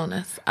by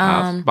Jonas.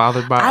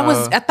 Bothered by.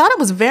 I thought it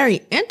was very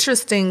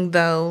interesting,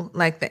 though,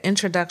 like the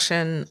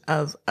introduction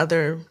of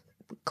other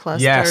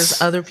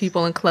clusters, other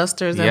people in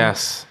clusters, and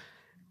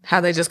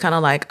how they just kind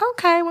of like,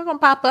 okay, we're gonna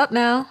pop up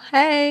now.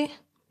 Hey.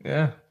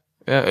 Yeah.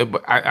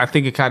 But I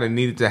think it kind of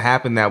needed to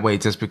happen that way,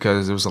 just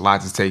because there was a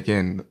lot to take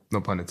in. No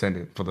pun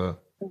intended for the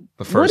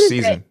first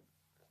season.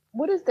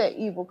 What is that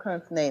evil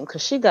cunt's name?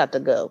 Because she got to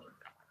go.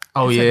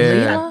 Oh,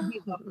 yeah.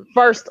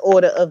 First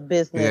order of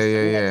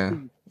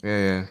business.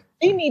 Yeah.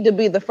 She need to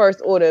be the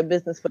first order of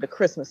business for the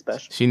Christmas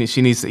special. She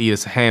needs to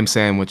eat a ham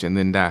sandwich and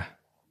then die.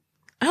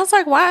 I was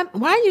like, why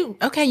you,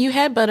 okay, you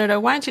headbutted her.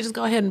 Why don't you just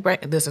go ahead and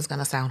break, this is going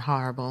to sound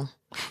horrible.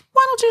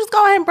 Why don't you just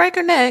go ahead and break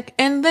her neck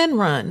and then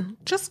run?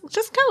 Just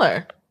kill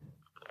her.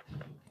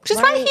 She's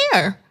right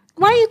here.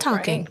 Why are you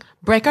talking? Right.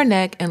 Break her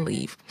neck and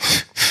leave.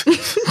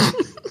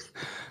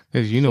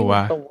 Because you know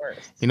why.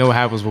 You know what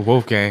happens with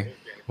Wolfgang.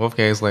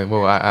 Wolfgang's like,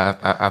 well,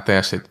 I think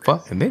I should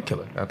fuck and then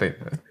kill her. I think.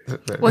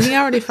 Well, he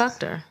already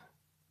fucked her.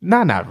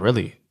 Not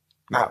really.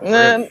 Not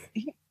really.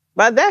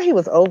 By that, he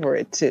was over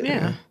it too.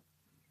 Yeah.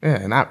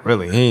 Yeah, not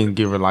really. He didn't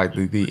give her like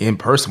the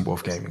in-person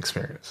Wolfgang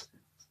experience.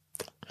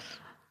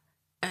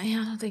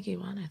 Yeah, I don't think he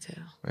wanted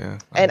to. Yeah.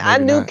 And I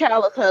knew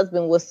Kyla's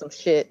husband was some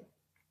shit.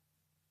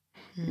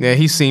 Yeah,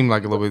 he seemed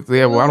like a little bit.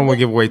 Yeah, well, I don't want to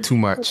give away too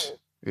much.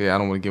 Yeah, I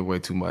don't want to give away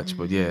too much,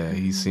 but yeah,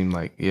 he seemed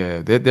like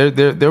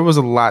there was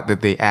a lot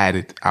that they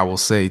added, I will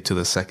say, to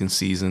the second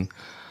season.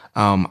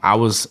 I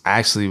was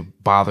actually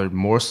bothered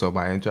more so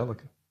by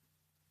Angelica,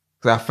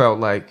 because I felt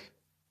like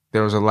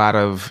there was a lot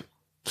of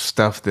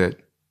stuff that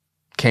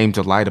came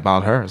to light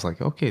about her. It's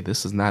like, okay,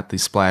 this is not the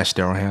Splash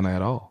Daryl Hannah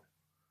at all.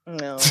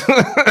 No.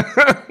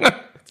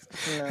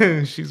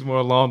 No. She's more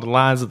along the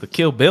lines of the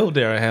Kill Bill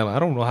Daryl Hannah. I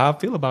don't know how I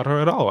feel about her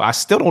at all. I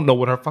still don't know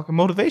what her fucking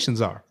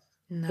motivations are.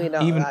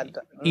 No.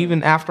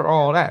 Even after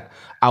all that,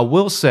 I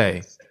will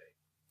say,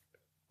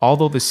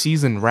 although the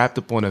season wrapped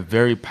up on a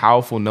very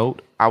powerful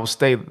note, I will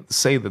say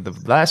that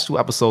the last 2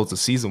 episodes of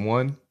season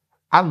 1,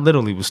 I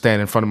literally was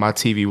standing in front of my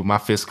TV with my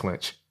fist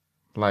clenched,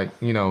 like,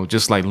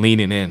 just like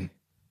leaning in.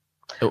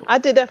 I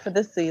did that for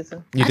this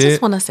season. I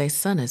just want to say,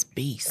 Son is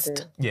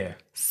beast. Yeah,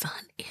 Son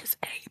is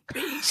a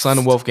beast. Son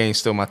and Wolfgang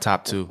still my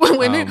top 2.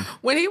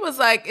 When he was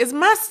like, "Is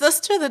my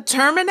sister the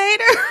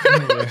Terminator?"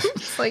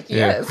 It's like,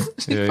 yes,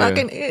 she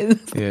fucking is.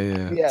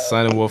 Yeah.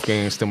 Son and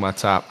Wolfgang is still my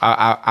top.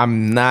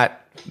 I'm not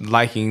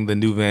liking the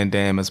new Van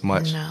Damme as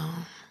much. No.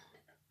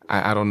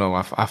 I don't know.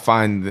 I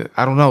find that,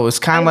 I don't know. It's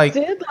kind of like, I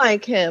did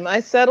like him.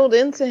 I settled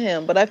into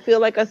him, but I feel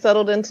like I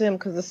settled into him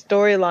because the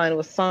storyline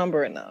was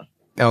somber enough.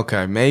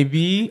 Okay,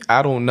 maybe.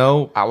 I don't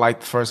know. I like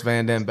the first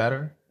Van Damme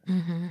better.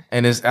 Mm-hmm.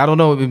 And I don't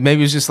know,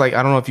 maybe it's just like,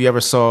 I don't know if you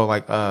ever saw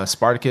like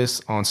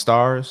Spartacus on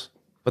Stars,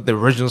 but the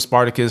original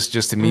Spartacus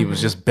just to me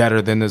was just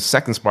better than the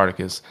second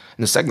Spartacus.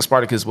 And the second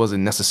Spartacus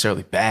wasn't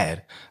necessarily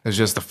bad. It's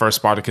just the first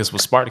Spartacus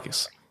was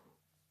Spartacus.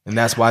 And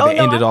that's why they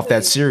ended off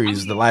that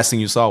series. The last thing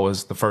you saw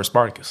was the first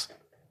Spartacus.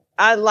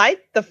 I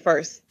liked the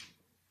first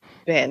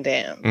Van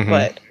Damme,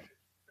 but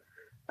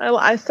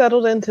I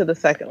settled into the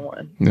second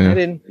one. Yeah. I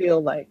didn't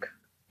feel like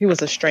he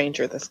was a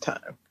stranger this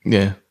time.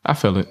 Yeah, I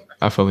feel it.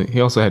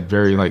 He also had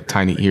very like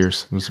tiny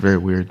ears. It was very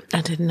weird.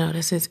 I didn't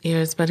notice his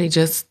ears, but he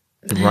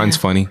runs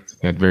funny.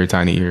 He had very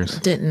tiny ears.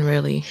 Didn't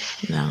really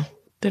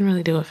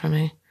do it for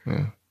me.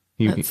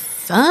 But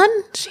son,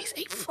 she's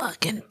a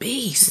fucking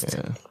beast.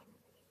 Yeah.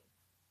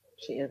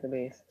 She is a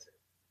beast.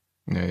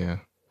 Yeah.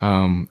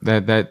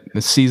 That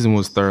the season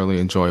was thoroughly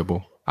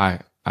enjoyable. I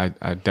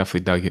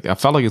definitely dug it. I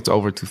felt like it's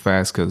over too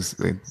fast because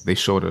they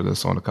shorted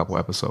us on a couple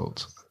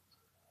episodes.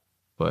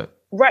 But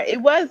right,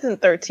 it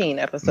wasn't 13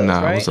 episodes,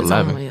 right? It was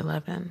 11. It's only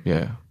 11.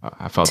 Yeah,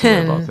 I felt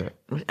 10 about that.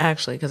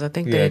 Actually, because I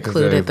think they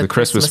included the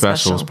Christmas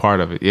special was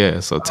part of it. Yeah,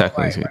 so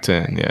technically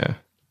 10. Yeah,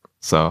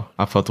 so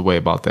I felt the way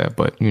about that,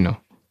 but you know,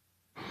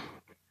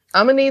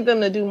 I'm gonna need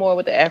them to do more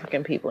with the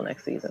African people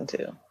next season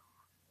too.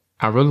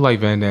 I really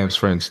like Van Damme's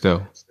friend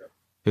still.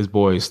 His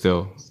boy is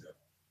still.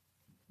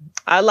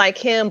 I like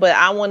him, but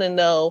I want to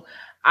know.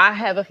 I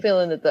have a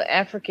feeling that the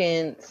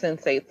African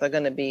sensates are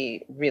going to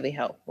be really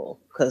helpful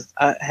because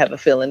I have a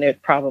feeling they're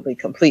probably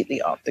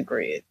completely off the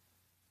grid.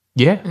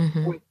 Yeah.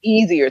 Mm-hmm.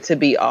 Easier to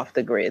be off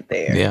the grid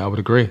there. Yeah, I would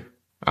agree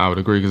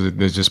because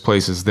there's just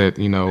places that,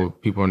 you know,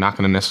 people are not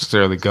going to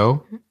necessarily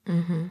go.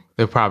 Mm-hmm.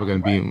 They're probably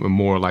going to be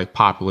more like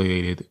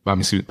populated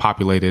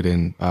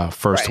in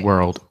first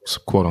world,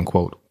 quote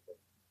unquote,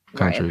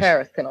 countries. Right, and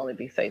Paris can only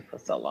be safe for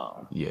so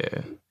long.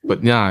 Yeah.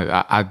 But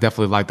yeah, I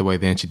definitely like the way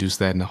they introduced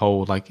that in the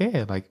whole, like,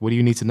 what do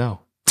you need to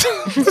know?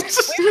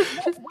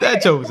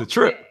 That joke was a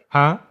trip.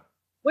 Huh?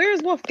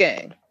 Where's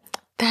Wolfgang?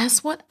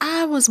 That's what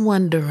I was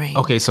wondering.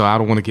 Okay, so I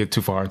don't want to get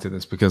too far into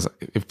this because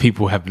if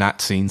people have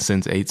not seen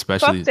Sense8,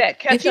 especially... Fuck that.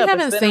 Catch if you up.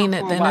 haven't seen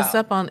it, then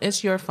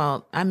it's your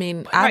fault. I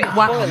mean, I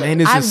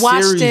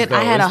watched series, it. Though,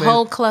 I had a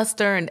whole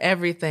cluster and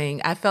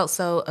everything. I felt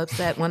so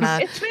upset when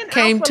I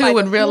came to like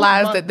and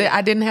realized that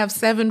I didn't have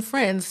 7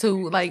 friends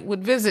who like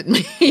would visit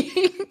me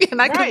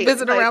and I could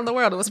visit around the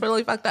world. It was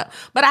really fucked up.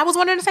 But I was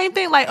wondering the same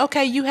thing. Like,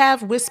 okay, you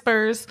have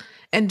Whispers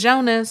and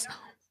Jonas.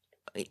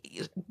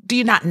 Do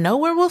you not know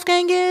where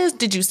Wolfgang is?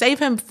 Did you save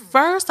him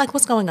first? Like,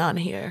 what's going on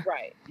here?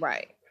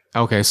 Right.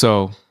 Okay,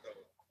 so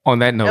on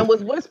that note... And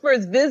was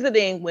Whispers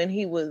visiting when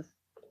he was,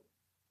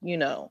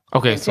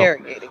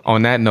 interrogating? So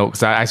on that note,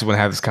 because I actually want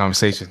to have this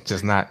conversation,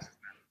 just not.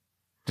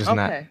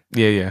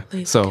 Yeah.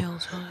 Please, so,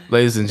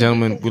 ladies and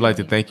gentlemen, we'd like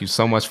to thank you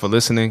so much for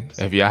listening.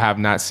 If you have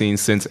not seen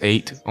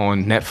Sense8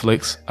 on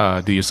Netflix,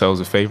 do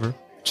yourselves a favor.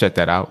 Check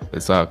that out.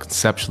 It's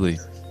conceptually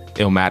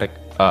ilmatic.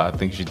 I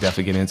think you should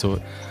definitely get into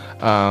it.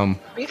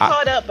 Be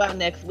caught up by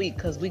next week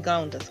because we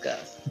gonna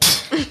discuss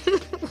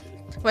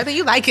whether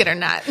you like it or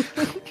not.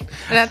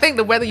 And I think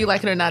the whether you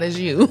like it or not is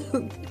you.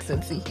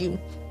 Since you.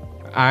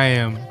 I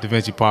am Da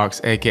Vinci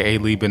Parks, aka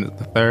Lee Bennett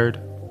III.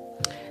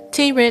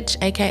 T Rich,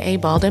 aka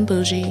Bald and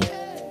Bougie.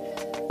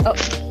 Oh,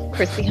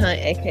 Christy Hunt,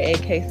 aka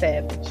K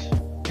Savage.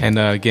 And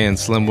again,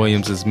 Slim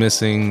Williams is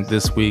missing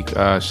this week.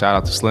 Shout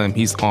out to Slim.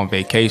 He's on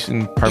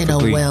vacation.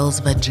 Perfectly, in a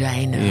whale's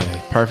vagina.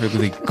 Yeah,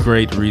 perfectly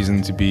great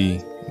reason to be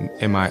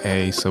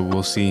MIA, so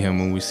we'll see him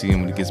when we see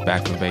him when he gets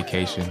back from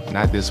vacation.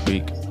 Not this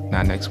week,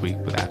 not next week,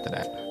 but after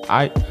that. All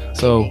right,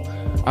 so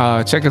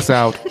check us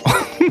out.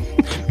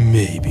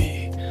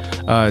 Maybe.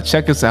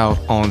 Check us out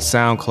on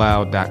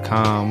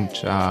SoundCloud.com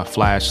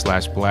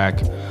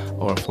 //black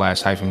or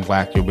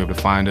 /black. You'll be able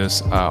to find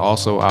us.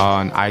 Also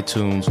on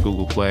iTunes,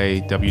 Google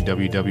Play,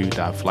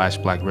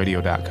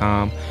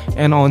 www.flashblackradio.com,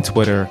 and on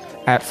Twitter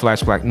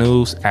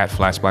 @FlashBlackNews,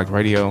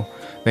 @FlashBlackRadio.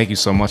 Thank you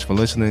so much for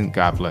listening.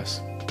 God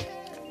bless.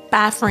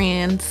 Bye,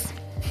 friends.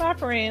 Bye,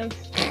 friends.